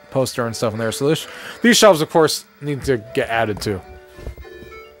Dwarves poster and stuff in there. So these shelves, of course, need to get added to.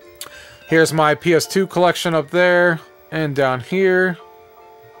 Here's my PS2 collection up there, and down here.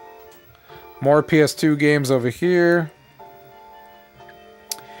 More PS2 games over here.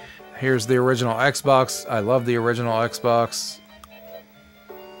 Here's the original Xbox. I love the original Xbox.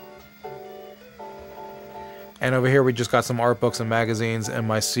 And over here we just got some art books and magazines and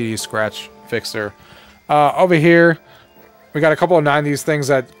my CD scratch fixer. Over here, We got a couple of 90s things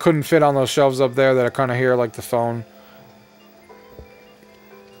that couldn't fit on those shelves up there that are kind of here, like the phone.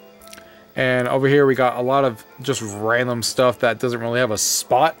 And over here we got a lot of just random stuff that doesn't really have a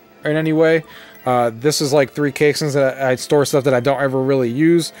spot in any way. This is like 3 casings that I store stuff that I don't ever really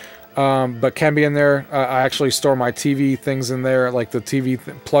use, but can be in there. I actually store my TV things in there, like the TV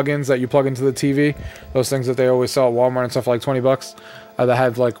plugins that you plug into the TV. Those things that they always sell at Walmart and stuff for like 20 bucks that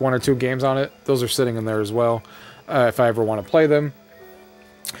have like 1 or 2 games on it. Those are sitting in there as well if I ever want to play them.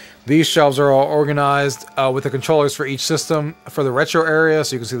 These shelves are all organized with the controllers for each system for the retro area.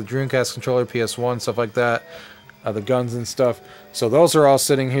 So you can see the Dreamcast controller, PS1, stuff like that. The guns and stuff. So those are all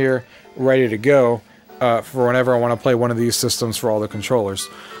sitting here ready to go for whenever I want to play one of these systems for all the controllers.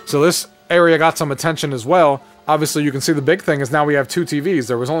 So this area got some attention as well. Obviously you can see the big thing is now we have 2 TVs.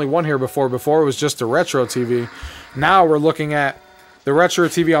 There was only one here before. Before it was just a retro TV. Now we're looking at the retro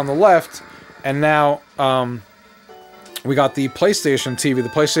TV on the left, and now we got the PlayStation TV, the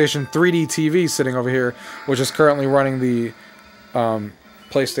PlayStation 3D TV sitting over here, which is currently running the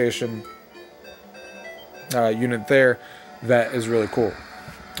PlayStation unit there. That is really cool.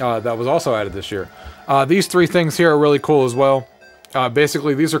 That was also added this year. These 3 things here are really cool as well.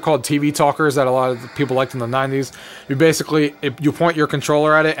 Basically, these are called TV talkers that a lot of people liked in the 90s. You basically, if you point your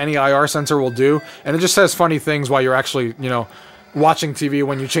controller at it, any IR sensor will do, and it just says funny things while you're actually, you know, watching TV.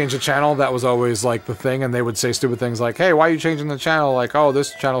 When you change the channel, that was always like the thing, and they would say stupid things like, hey, why are you changing the channel? Like, oh,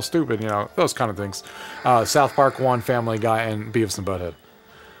 this channel's stupid, you know, those kind of things. South Park 1, Family Guy, and Beavis and Butthead.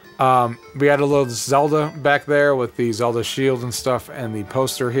 We had a little Zelda back there with the Zelda shield and stuff, and the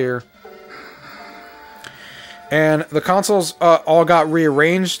poster here. And the consoles all got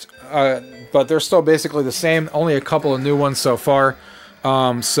rearranged, but they're still basically the same. Only a couple of new ones so far.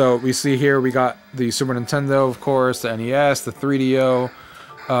 So we see here we got the Super Nintendo, of course, the NES, the 3DO,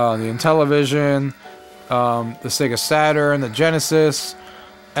 the Intellivision, the Sega Saturn, the Genesis,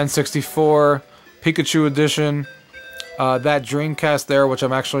 N64, Pikachu Edition, that Dreamcast there, which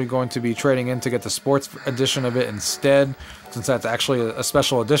I'm actually going to be trading in to get the sports edition of it instead, since that's actually a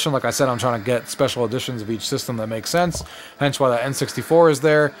special edition. Like I said, I'm trying to get special editions of each system that makes sense, hence why that N64 is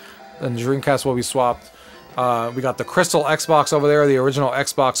there, and the Dreamcast will be swapped. We got the Crystal Xbox over there, the original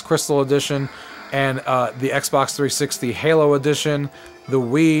Xbox Crystal Edition, and the Xbox 360 Halo Edition, the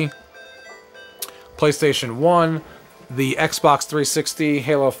Wii, PlayStation 1, the Xbox 360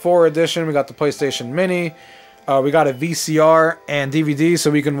 Halo 4 Edition. We got the PlayStation Mini. We got a VCR and DVD,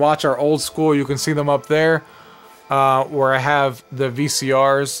 so we can watch our old school. You can see them up there, where I have the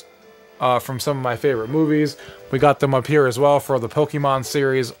VCRs from some of my favorite movies. We got them up here as well for the Pokemon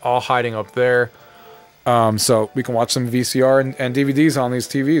series, all hiding up there. So we can watch some VCR and DVDs on these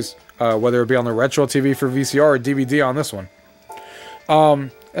TVs, whether it be on the retro TV for VCR or DVD on this one.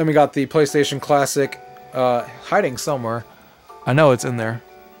 And we got the PlayStation Classic hiding somewhere. I know it's in there.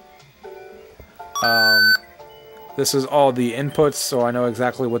 This is all the inputs, so I know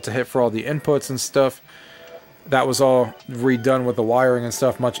exactly what to hit for all the inputs and stuff. That was all redone with the wiring and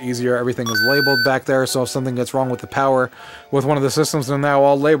stuff, much easier. Everything is labeled back there, so if something gets wrong with the power with one of the systems, they're now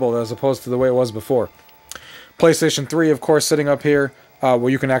all labeled as opposed to the way it was before. PlayStation 3, of course, sitting up here, where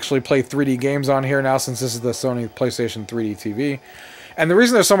you can actually play 3D games on here now, since this is the Sony PlayStation 3D TV. And the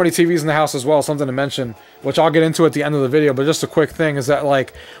reason there's so many TVs in the house as well, something to mention, which I'll get into at the end of the video, but just a quick thing, is that,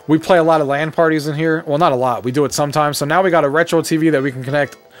 like, we play a lot of LAN parties in here. Well, not a lot. We do it sometimes. So now we got a retro TV that we can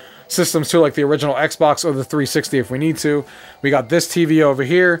connect systems to, like the original Xbox or the 360 if we need to. We got this TV over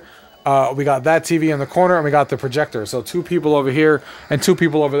here. We got that TV in the corner, and we got the projector. So 2 people over here and 2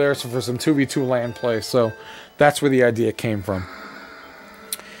 people over there, so for some 2v2 LAN play. So that's where the idea came from.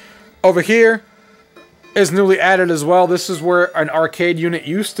 Over here is newly added as well. This is where an arcade unit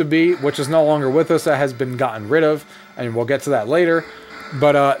used to be, which is no longer with us. That has been gotten rid of, and we'll get to that later.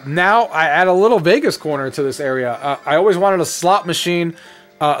 But now I add a little Vegas corner to this area. I always wanted a slot machine,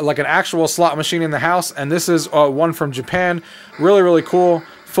 like an actual slot machine in the house, and this is one from Japan. Really, really cool.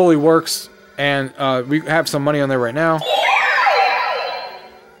 Fully works, and we have some money on there right now.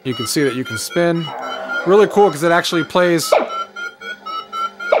 You can see that you can spin. Really cool because it actually plays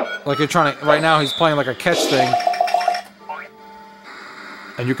like you're trying to. Right now, he's playing like a catch thing,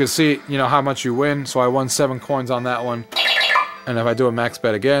 and you can see, you know, how much you win. So I won 7 coins on that one, and if I do a max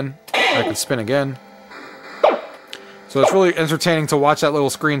bet again, I can spin again. So it's really entertaining to watch that little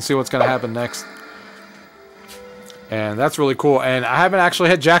screen, see what's going to happen next. And that's really cool. And I haven't actually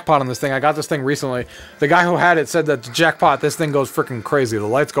hit jackpot on this thing. I got this thing recently. The guy who had it said that the jackpot, this thing goes freaking crazy. The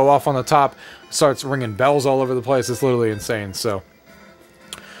lights go off on the top, starts ringing bells all over the place. It's literally insane. So,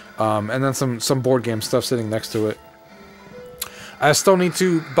 and then some board game stuff sitting next to it. I still need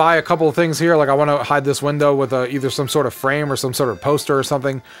to buy a couple of things here. Like I want to hide this window with either some sort of frame or some sort of poster or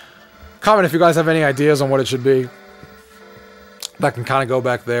something. Comment if you guys have any ideas on what it should be. That can kind of go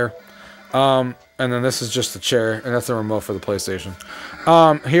back there. And then this is just the chair, and that's the remote for the PlayStation.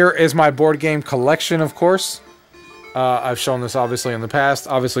 Here is my board game collection, of course. I've shown this obviously in the past.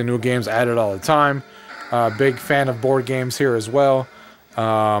 Obviously new games added all the time. Big fan of board games here as well.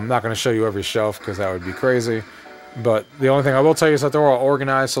 I'm not going to show you every shelf because that would be crazy. But the only thing I will tell you is that they're all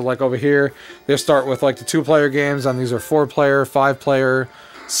organized. So like over here, they start with like the 2-player games, and these are 4-player, 5-player,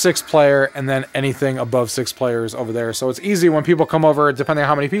 6-player, and then anything above 6 players over there. So it's easy when people come over, depending on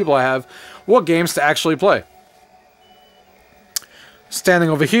how many people I have, what games to actually play. Standing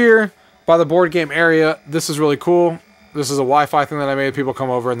over here by the board game area, this is really cool. This is a Wi-Fi thing that I made. People come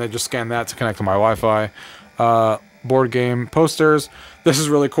over and they just scan that to connect to my Wi-Fi. Board game posters. This is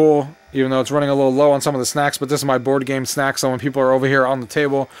really cool, even though it's running a little low on some of the snacks, but this is my board game snack, so when people are over here on the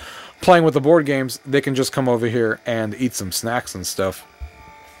table playing with the board games, they can just come over here and eat some snacks and stuff.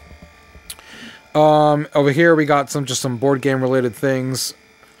 Over here we got just some board game related things.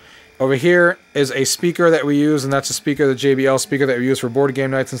 Over here is a speaker that we use, and that's a speaker, the JBL speaker that we use for board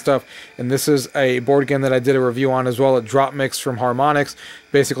game nights and stuff. And this is a board game that I did a review on as well, a Drop Mix from Harmonix.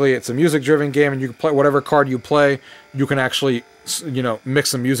 Basically, it's a music-driven game, and you can play whatever card you play. You can actually, you know,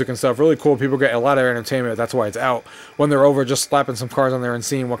 mix some music and stuff. Really cool. People get a lot of entertainment. That's why it's out. When they're over, just slapping some cards on there and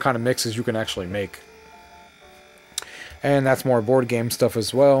seeing what kind of mixes you can actually make. And that's more board game stuff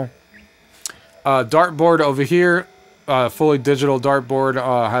as well. Dartboard over here. Fully digital dartboard,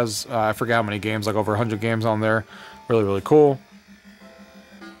 has I forget how many games, like over 100 games on there. Really, really cool.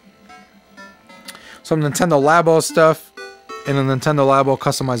 Some Nintendo Labo stuff in a Nintendo Labo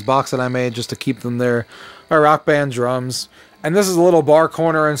customized box that I made just to keep them there. My Rock Band drums. And this is a little bar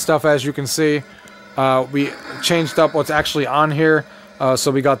corner and stuff, as you can see. We changed up what's actually on here.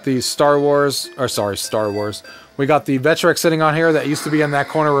 So we got the Star Wars. We got the Vectrex sitting on here that used to be in that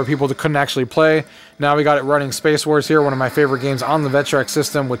corner where people couldn't actually play. Now we got it running Space Wars here, one of my favorite games on the Vectrex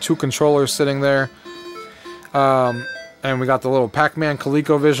system, with 2 controllers sitting there. And we got the little Pac-Man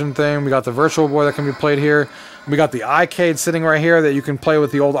ColecoVision thing. We got the Virtual Boy that can be played here. We got the iCade sitting right here that you can play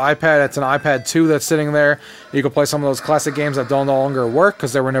with the old iPad. It's an iPad 2 that's sitting there. You can play some of those classic games that don't no longer work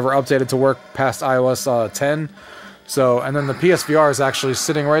because they were never updated to work past iOS 10. So, and then the PSVR is actually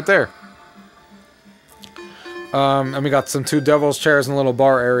sitting right there. And we got some 2 Devil's chairs in a little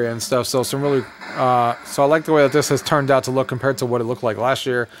bar area and stuff. So some really, so I like the way that this has turned out to look compared to what it looked like last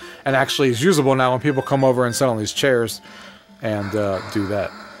year, and actually is usable now when people come over and sit on these chairs and do that.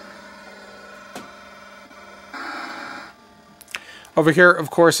 Over here, of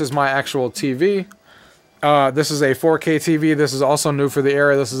course, is my actual TV. This is a 4K TV. This is also new for the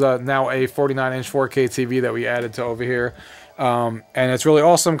area. This is now a 49-inch 4K TV that we added to over here. And it's really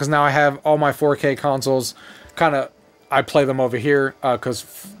awesome because now I have all my 4K consoles. I play them over here because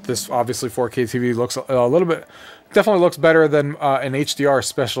this obviously 4K TV looks a little bit, definitely looks better than an HDR,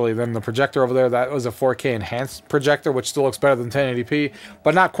 especially than the projector over there. That was a 4K enhanced projector, which still looks better than 1080p,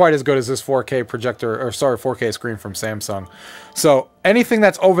 but not quite as good as this 4K projector, or sorry, 4K screen from Samsung. So anything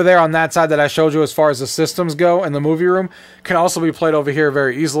that's over there on that side that I showed you as far as the systems go in the movie room can also be played over here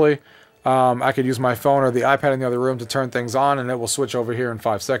very easily. I could use my phone or the iPad in the other room to turn things on, and it will switch over here in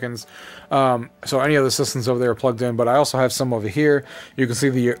 5 seconds. So any of the systems over there are plugged in, but I also have some over here. You can see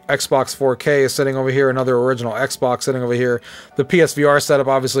the Xbox 4K is sitting over here, another original Xbox sitting over here. The PSVR setup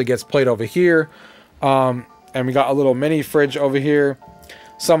obviously gets played over here. And we got a little mini fridge over here.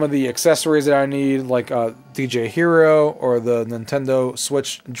 Some of the accessories that I need, like DJ Hero or the Nintendo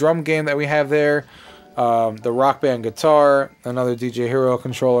Switch drum game that we have there. The Rock Band guitar, another DJ Hero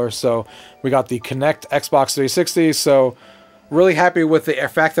controller. So we got the Kinect Xbox 360. So really happy with the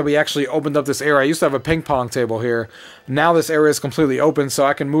fact that we actually opened up this area. I used to have a ping pong table here. Now this area is completely open, so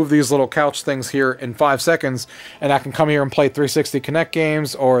I can move these little couch things here in 5 seconds, and I can come here and play 360 Kinect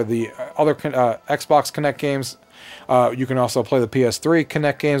games or the other Xbox Kinect games. You can also play the PS3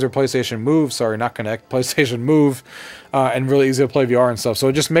 Kinect games or PlayStation Move. Sorry, not Kinect, PlayStation Move. And really easy to play VR and stuff. So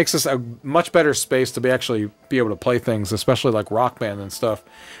it just makes this a much better space to actually be able to play things, especially like Rock Band and stuff,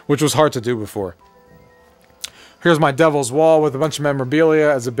 which was hard to do before. Here's my Devil's wall with a bunch of memorabilia,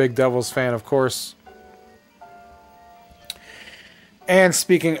 as a big Devils fan, of course. And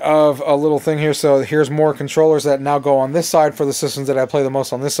speaking of a little thing here, so here's more controllers that now go on this side for the systems that I play the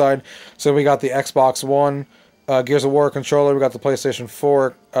most on this side. So we got the Xbox One Gears of War controller, we got the PlayStation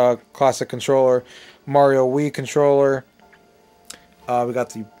 4 classic controller, Mario Wii controller, we got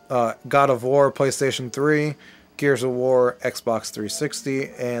the God of War PlayStation 3, Gears of War Xbox 360,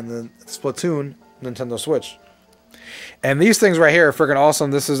 and the Splatoon Nintendo Switch. And these things right here are freaking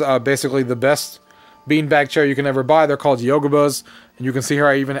awesome. This is basically the best beanbag chair you can ever buy. They're called Yogabas. And you can see here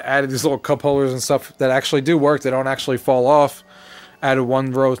I even added these little cup holders and stuff that actually do work. They don't actually fall off. Added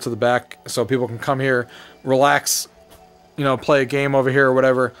one row to the back so people can come here, relax, you know, play a game over here or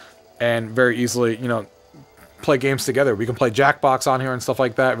whatever, and very easily, you know, play games together. We can play Jackbox on here and stuff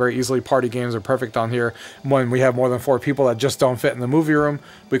like that very easily. Party games are perfect on here. When we have more than 4 people that just don't fit in the movie room,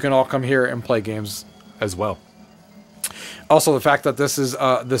 we can all come here and play games as well. Also, the fact that this is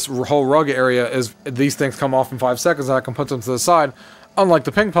this whole rug area is these things come off in 5 seconds and I can put them to the side. Unlike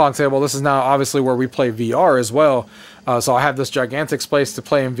the ping pong table, this is now obviously where we play VR as well. So I have this gigantic space to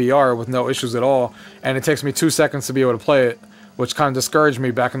play in VR with no issues at all. And it takes me 2 seconds to be able to play it, which kind of discouraged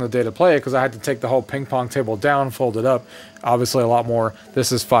me back in the day to play it because I had to take the whole ping pong table down, fold it up. Obviously a lot more.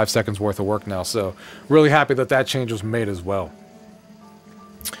 This is 5 seconds worth of work now. So really happy that that change was made as well.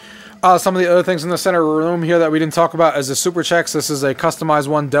 Some of the other things in the center room here that we didn't talk about is the Super Checks. This is a customized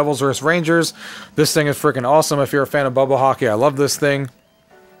one, Devils vs. Rangers. This thing is freaking awesome. If you're a fan of bubble hockey, I love this thing.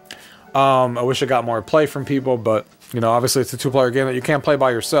 I wish I got more play from people, but, you know, obviously it's a 2-player game that you can't play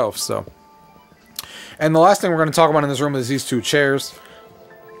by yourself, so. And the last thing we're going to talk about in this room is these 2 chairs.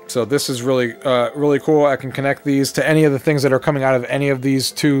 So this is really, really cool. I can connect these to any of the things that are coming out of any of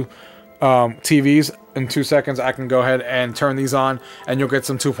these 2 TVs. In 2 seconds, I can go ahead and turn these on, and you'll get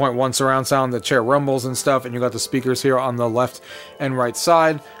some 2.1 surround sound. The chair rumbles and stuff, and you got the speakers here on the left and right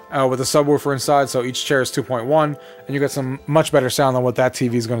side with a subwoofer inside. So each chair is 2.1, and you get some much better sound than what that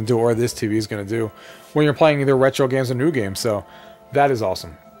TV is going to do or this TV is going to do when you're playing either retro games or new games. So that is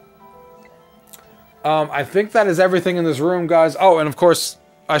awesome. I think that is everything in this room, guys. Oh, and of course,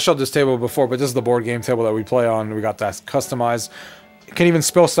 I showed this table before, but this is the board game table that we play on. We got that customized. It can even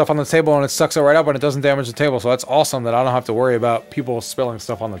spill stuff on the table and it sucks it right up and it doesn't damage the table. So that's awesome that I don't have to worry about people spilling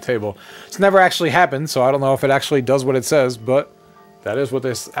stuff on the table. It's never actually happened, so I don't know if it actually does what it says, but that is what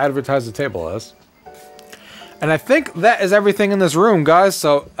they advertise the table as. And I think that is everything in this room, guys.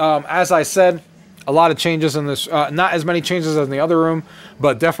 So as I said, a lot of changes in this, not as many changes as in the other room,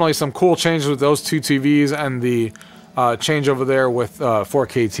 but definitely some cool changes with those 2 TVs and the change over there with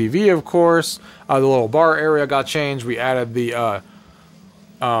 4K TV, of course. The little bar area got changed. We added the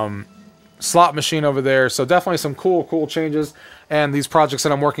slot machine over there. So definitely some cool changes. And these projects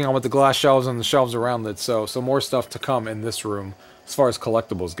that I'm working on with the glass shelves and the shelves around it. So some more stuff to come in this room as far as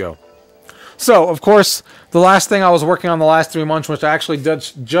collectibles go. So, of course, the last thing I was working on the last 3 months, which I actually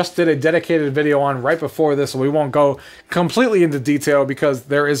just did a dedicated video on right before this, so we won't go completely into detail because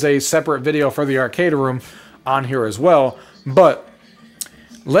there is a separate video for the arcade room on here as well. But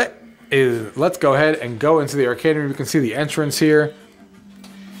let's go ahead and go into the arcade room. You can see the entrance here.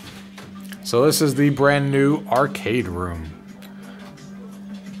 So this is the brand new arcade room.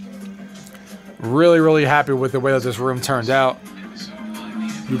 Really happy with the way that this room turned out.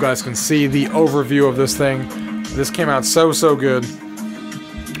 You guys can see the overview of this thing. This came out so good.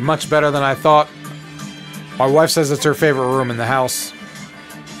 Much better than I thought. My wife says it's her favorite room in the house.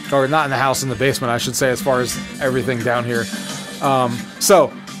 Or not in the house, in the basement, I should say, as far as everything down here.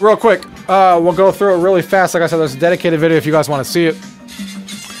 So, real quick, we'll go through it really fast. Like I said, there's a dedicated video if you guys want to see it.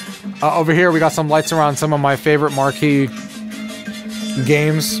 Over here, we got some lights around some of my favorite marquee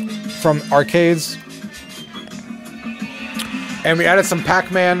games from arcades. And we added some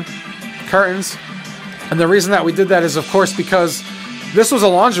Pac-Man curtains. And the reason that we did that is, of course, because this was a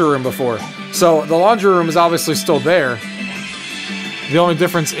laundry room before. So the laundry room is obviously still there. The only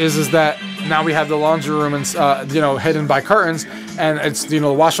difference is that now we have the laundry room and you know, hidden by curtains, and it's, you know,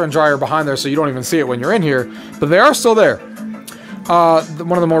 the washer and dryer behind there, so you don't even see it when you're in here. But they are still there.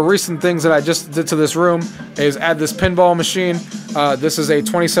 One of the more recent things that I just did to this room is add this pinball machine. This is a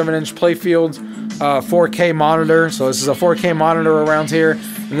 27-inch playfield 4K monitor. So this is a 4K monitor around here,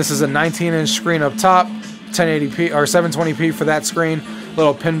 and this is a 19-inch screen up top, 1080p or 720p for that screen.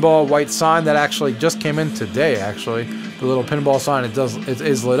 Little pinball white sign that actually just came in today. Actually, the little pinball sign, it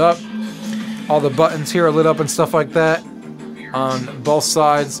is lit up. All the buttons here are lit up and stuff like that. On both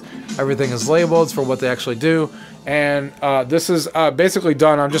sides, everything is labeled for what they actually do. And this is basically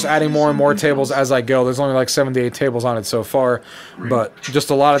done. I'm just adding more and more tables as I go. There's only like 78 tables on it so far, but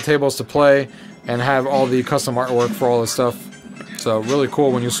just a lot of tables to play and have all the custom artwork for all this stuff. So really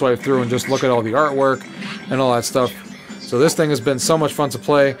cool when you swipe through and just look at all the artwork and all that stuff. So this thing has been so much fun to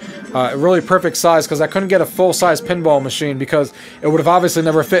play. Really perfect size, because I couldn't get a full-size pinball machine because it would have obviously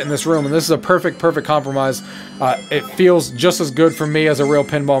never fit in this room. And this is a perfect compromise. It feels just as good for me as a real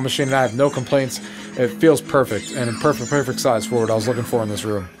pinball machine, and I have no complaints. It feels perfect, and in perfect size for what I was looking for in this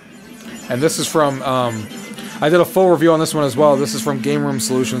room. And this is from, I did a full review on this one as well. This is from Game Room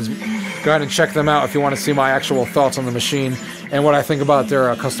Solutions. Go ahead and check them out if you want to see my actual thoughts on the machine and what I think about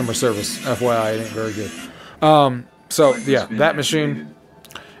their customer service. FYI, it ain't very good. So yeah, that machine.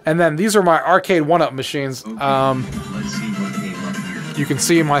 And then these are my arcade 1-up machines. You can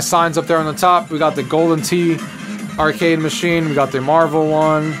see my signs up there on the top. We got the Golden Tee arcade machine. We got the Marvel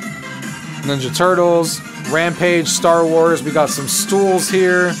one. Ninja Turtles. Rampage. Star Wars. We got some stools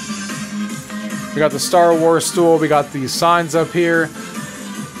here. We got the Star Wars stool. We got these signs up here.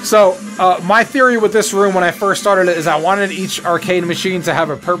 So, my theory with this room when I first started it is I wanted each arcade machine to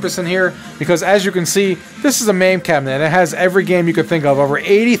have a purpose in here. Because as you can see, this is a MAME cabinet. And it has every game you could think of. Over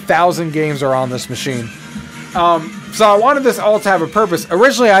 80,000 games are on this machine. So I wanted this all to have a purpose.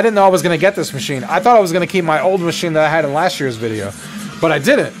 Originally, I didn't know I was going to get this machine. I thought I was going to keep my old machine that I had in last year's video. But I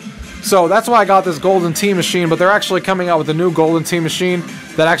didn't. So that's why I got this Golden Tee machine. But they're actually coming out with a new Golden Tee machine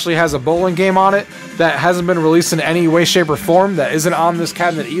that actually has a bowling game on it that hasn't been released in any way, shape, or form, that isn't on this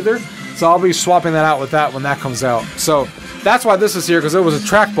cabinet either. So I'll be swapping that out with that when that comes out. So that's why this is here, because it was a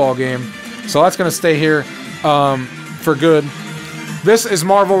trackball game. So that's going to stay here for good. This is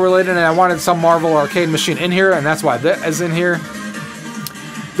Marvel related, and I wanted some Marvel arcade machine in here, and that's why that is in here.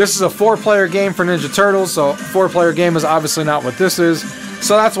 This is a 4-player game for Ninja Turtles, so 4-player game is obviously not what this is.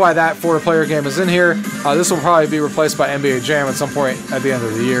 So that's why that 4-player game is in here. This will probably be replaced by NBA Jam at some point at the end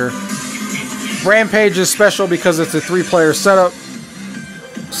of the year. Rampage is special because it's a 3-player setup.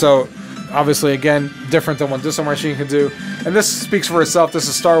 So, obviously, again, different than what this machine can do. And this speaks for itself. This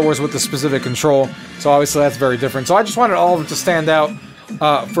is Star Wars with the specific control. So, obviously, that's very different. So, I just wanted all of them to stand out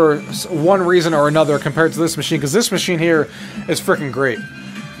for one reason or another compared to this machine. Because this machine here is freaking great.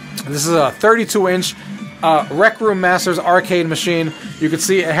 This is a 32-inch Rec Room Masters arcade machine. You can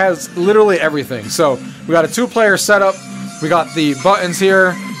see it has literally everything. So, we got a 2-player setup. We got the buttons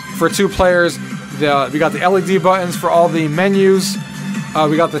here for 2 players. We got the LED buttons for all the menus.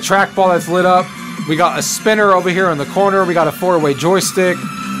 We got the trackball that's lit up. We got a spinner over here in the corner. We got a 4-way joystick.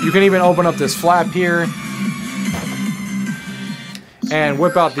 You can even open up this flap here and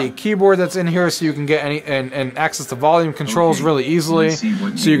whip out the keyboard that's in here so you can get any and access the volume controls really easily.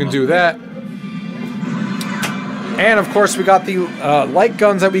 So you can do that. And of course we got the light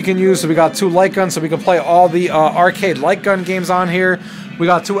guns that we can use. So we got 2 light guns so we can play all the arcade light gun games on here. We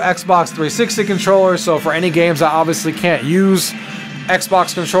got 2 Xbox 360 controllers, so for any games that obviously can't use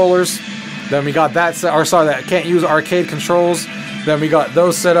Xbox controllers, then we got that set, or sorry, that can't use arcade controls, then we got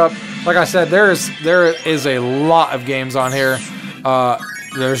those set up. Like I said, there is a lot of games on here.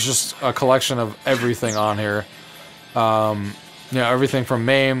 There's just a collection of everything on here. You know, everything from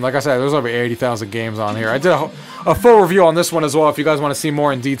MAME. Like I said, there's over 80,000 games on here. I did a full review on this one as well if you guys want to see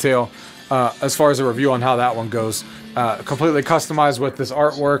more in detail as far as a review on how that one goes. Completely customized with this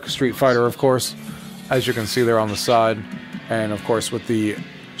artwork, Street Fighter, of course, as you can see there on the side. And, of course, with the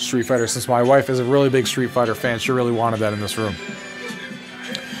Street Fighter, since my wife is a really big Street Fighter fan, she really wanted that in this room.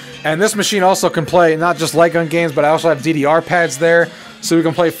 And this machine also can play not just light gun games, but I also have DDR pads there, so we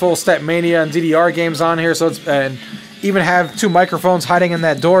can play Full Step Mania and DDR games on here. So it's, and even have 2 microphones hiding in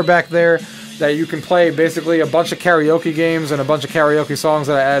that door back there that you can play basically a bunch of karaoke games and a bunch of karaoke songs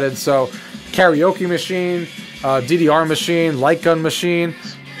that I added. So karaoke machine, DDR machine, light gun machine,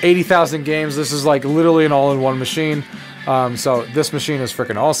 80,000 games. This is like literally an all-in-one machine. So this machine is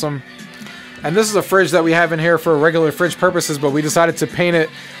freaking awesome. And this is a fridge that we have in here for regular fridge purposes, but we decided to paint it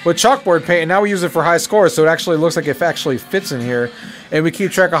with chalkboard paint, and now we use it for high scores, so it actually looks like it actually fits in here, and we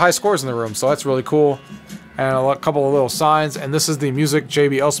keep track of high scores in the room, so that's really cool. And a couple of little signs, and this is the music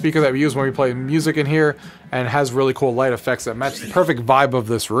JBL speaker that we use when we play music in here, and it has really cool light effects that match the perfect vibe of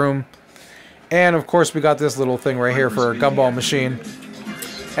this room. And of course we got this little thing right here for a gumball machine.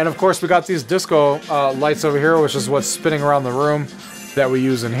 And of course we got these disco lights over here, which is what's spinning around the room that we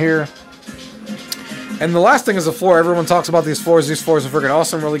use in here. And the last thing is the floor. Everyone talks about these floors. These floors are freaking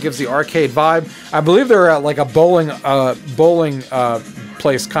awesome. Really gives the arcade vibe. I believe they're at like a bowling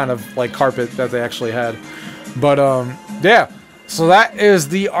place kind of like carpet that they actually had. But yeah. So that is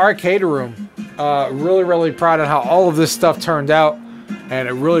the arcade room. Really proud of how all of this stuff turned out. And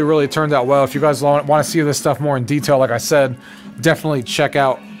it really turned out well. If you guys want to see this stuff more in detail, like I said, definitely check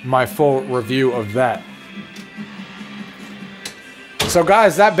out my full review of that. So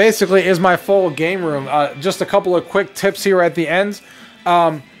guys, that basically is my full game room. Just a couple of quick tips here at the end.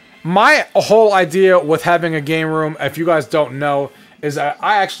 My whole idea with having a game room, if you guys don't know, is that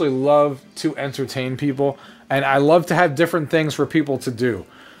I actually love to entertain people. And I love to have different things for people to do.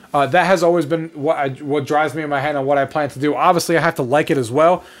 That has always been what drives me in my head and what I plan to do. Obviously, I have to like it as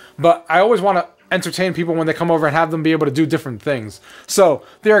well. But I always want to entertain people when they come over and have them be able to do different things. So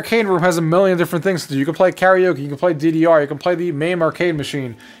the arcade room has a million different things to do. You can play karaoke, you can play DDR, you can play the MAME arcade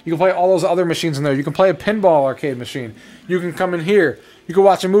machine, you can play all those other machines in there, you can play a pinball arcade machine, you can come in here, you can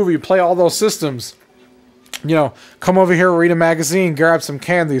watch a movie, play all those systems, you know, come over here, read a magazine, grab some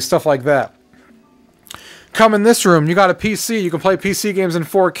candy, stuff like that. Come in this room, you got a PC, you can play PC games in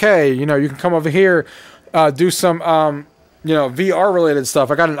 4K, you know, you can come over here, do some, you know, VR related stuff.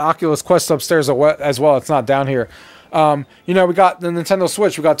 I got an Oculus Quest upstairs as well. It's not down here. You know, we got the Nintendo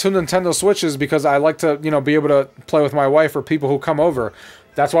Switch. We got 2 Nintendo Switches because I like to, you know, be able to play with my wife or people who come over.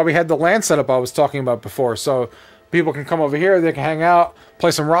 That's why we had the LAN setup I was talking about before. So people can come over here, they can hang out,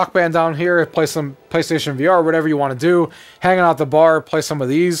 play some Rock Band down here, play some PlayStation VR, whatever you want to do. Hang out at the bar, play some of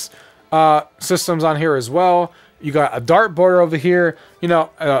these systems on here as well. You got a dartboard over here. You know,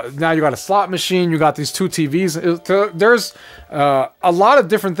 now you got a slot machine. You got these 2 TVs. There's a lot of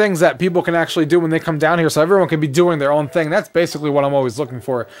different things that people can actually do when they come down here. So everyone can be doing their own thing. That's basically what I'm always looking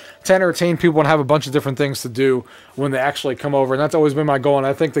for. To entertain people and have a bunch of different things to do when they actually come over. And that's always been my goal. And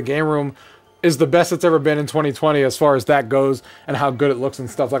I think the game room is the best it's ever been in 2020 as far as that goes and how good it looks and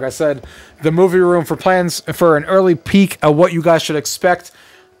stuff. Like I said, the movie room for plans for an early peek of what you guys should expect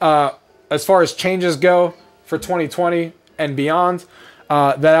as far as changes go for 2020 and beyond,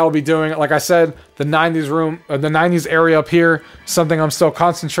 that I'll be doing. Like I said, the 90s room, the 90s area up here, something I'm still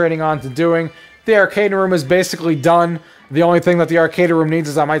concentrating on to doing. The arcade room is basically done. The only thing that the arcade room needs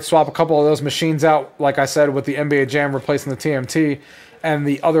is I might swap a couple of those machines out, like I said, with the NBA Jam replacing the TMT and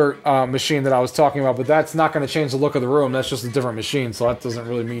the other machine that I was talking about. But that's not going to change the look of the room. That's just a different machine, so that doesn't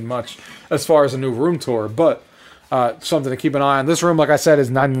really mean much as far as a new room tour. But something to keep an eye on. This room, like I said,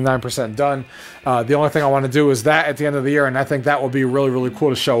 is 99% done. The only thing I want to do is that at the end of the year, and I think that will be really, really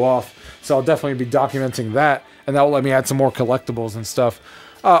cool to show off. So I'll definitely be documenting that, and that will let me add some more collectibles and stuff.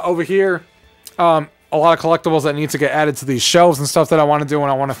 Over here, a lot of collectibles that need to get added to these shelves and stuff that I want to do, and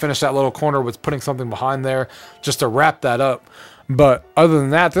I want to finish that little corner with putting something behind there just to wrap that up. But other than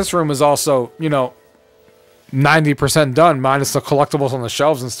that, this room is also, you know, 90% done, minus the collectibles on the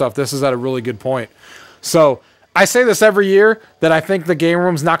shelves and stuff. This is at a really good point. So I say this every year, that I think the game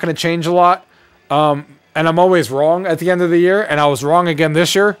room's not going to change a lot. And I'm always wrong at the end of the year. And I was wrong again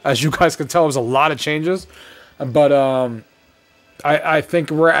this year. As you guys can tell, it was a lot of changes. But I think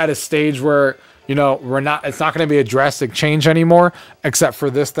we're at a stage where, you know, it's not going to be a drastic change anymore. Except for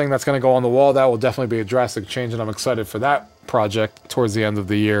this thing that's going to go on the wall. That will definitely be a drastic change. And I'm excited for that project towards the end of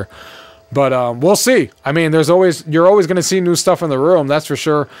the year. But we'll see. I mean, you're always going to see new stuff in the room, that's for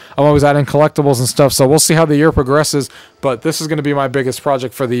sure. I'm always adding collectibles and stuff, so we'll see how the year progresses. But this is going to be my biggest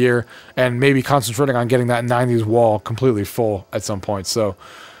project for the year, and maybe concentrating on getting that 90s wall completely full at some point. So,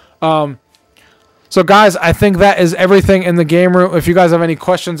 guys, I think that is everything in the game room. If you guys have any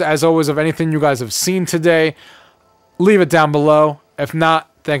questions, as always, of anything you guys have seen today, leave it down below. If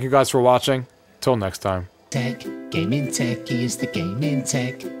not, thank you guys for watching. Till next time. Tech, gaming techie is the gaming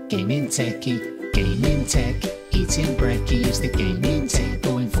tech, gaming techie, gaming tech. Eating brekkie is the gaming tech,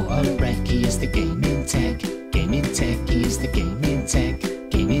 going for a brekkie is the gaming tech, gaming techie is the gaming tech,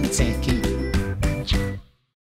 gaming techie.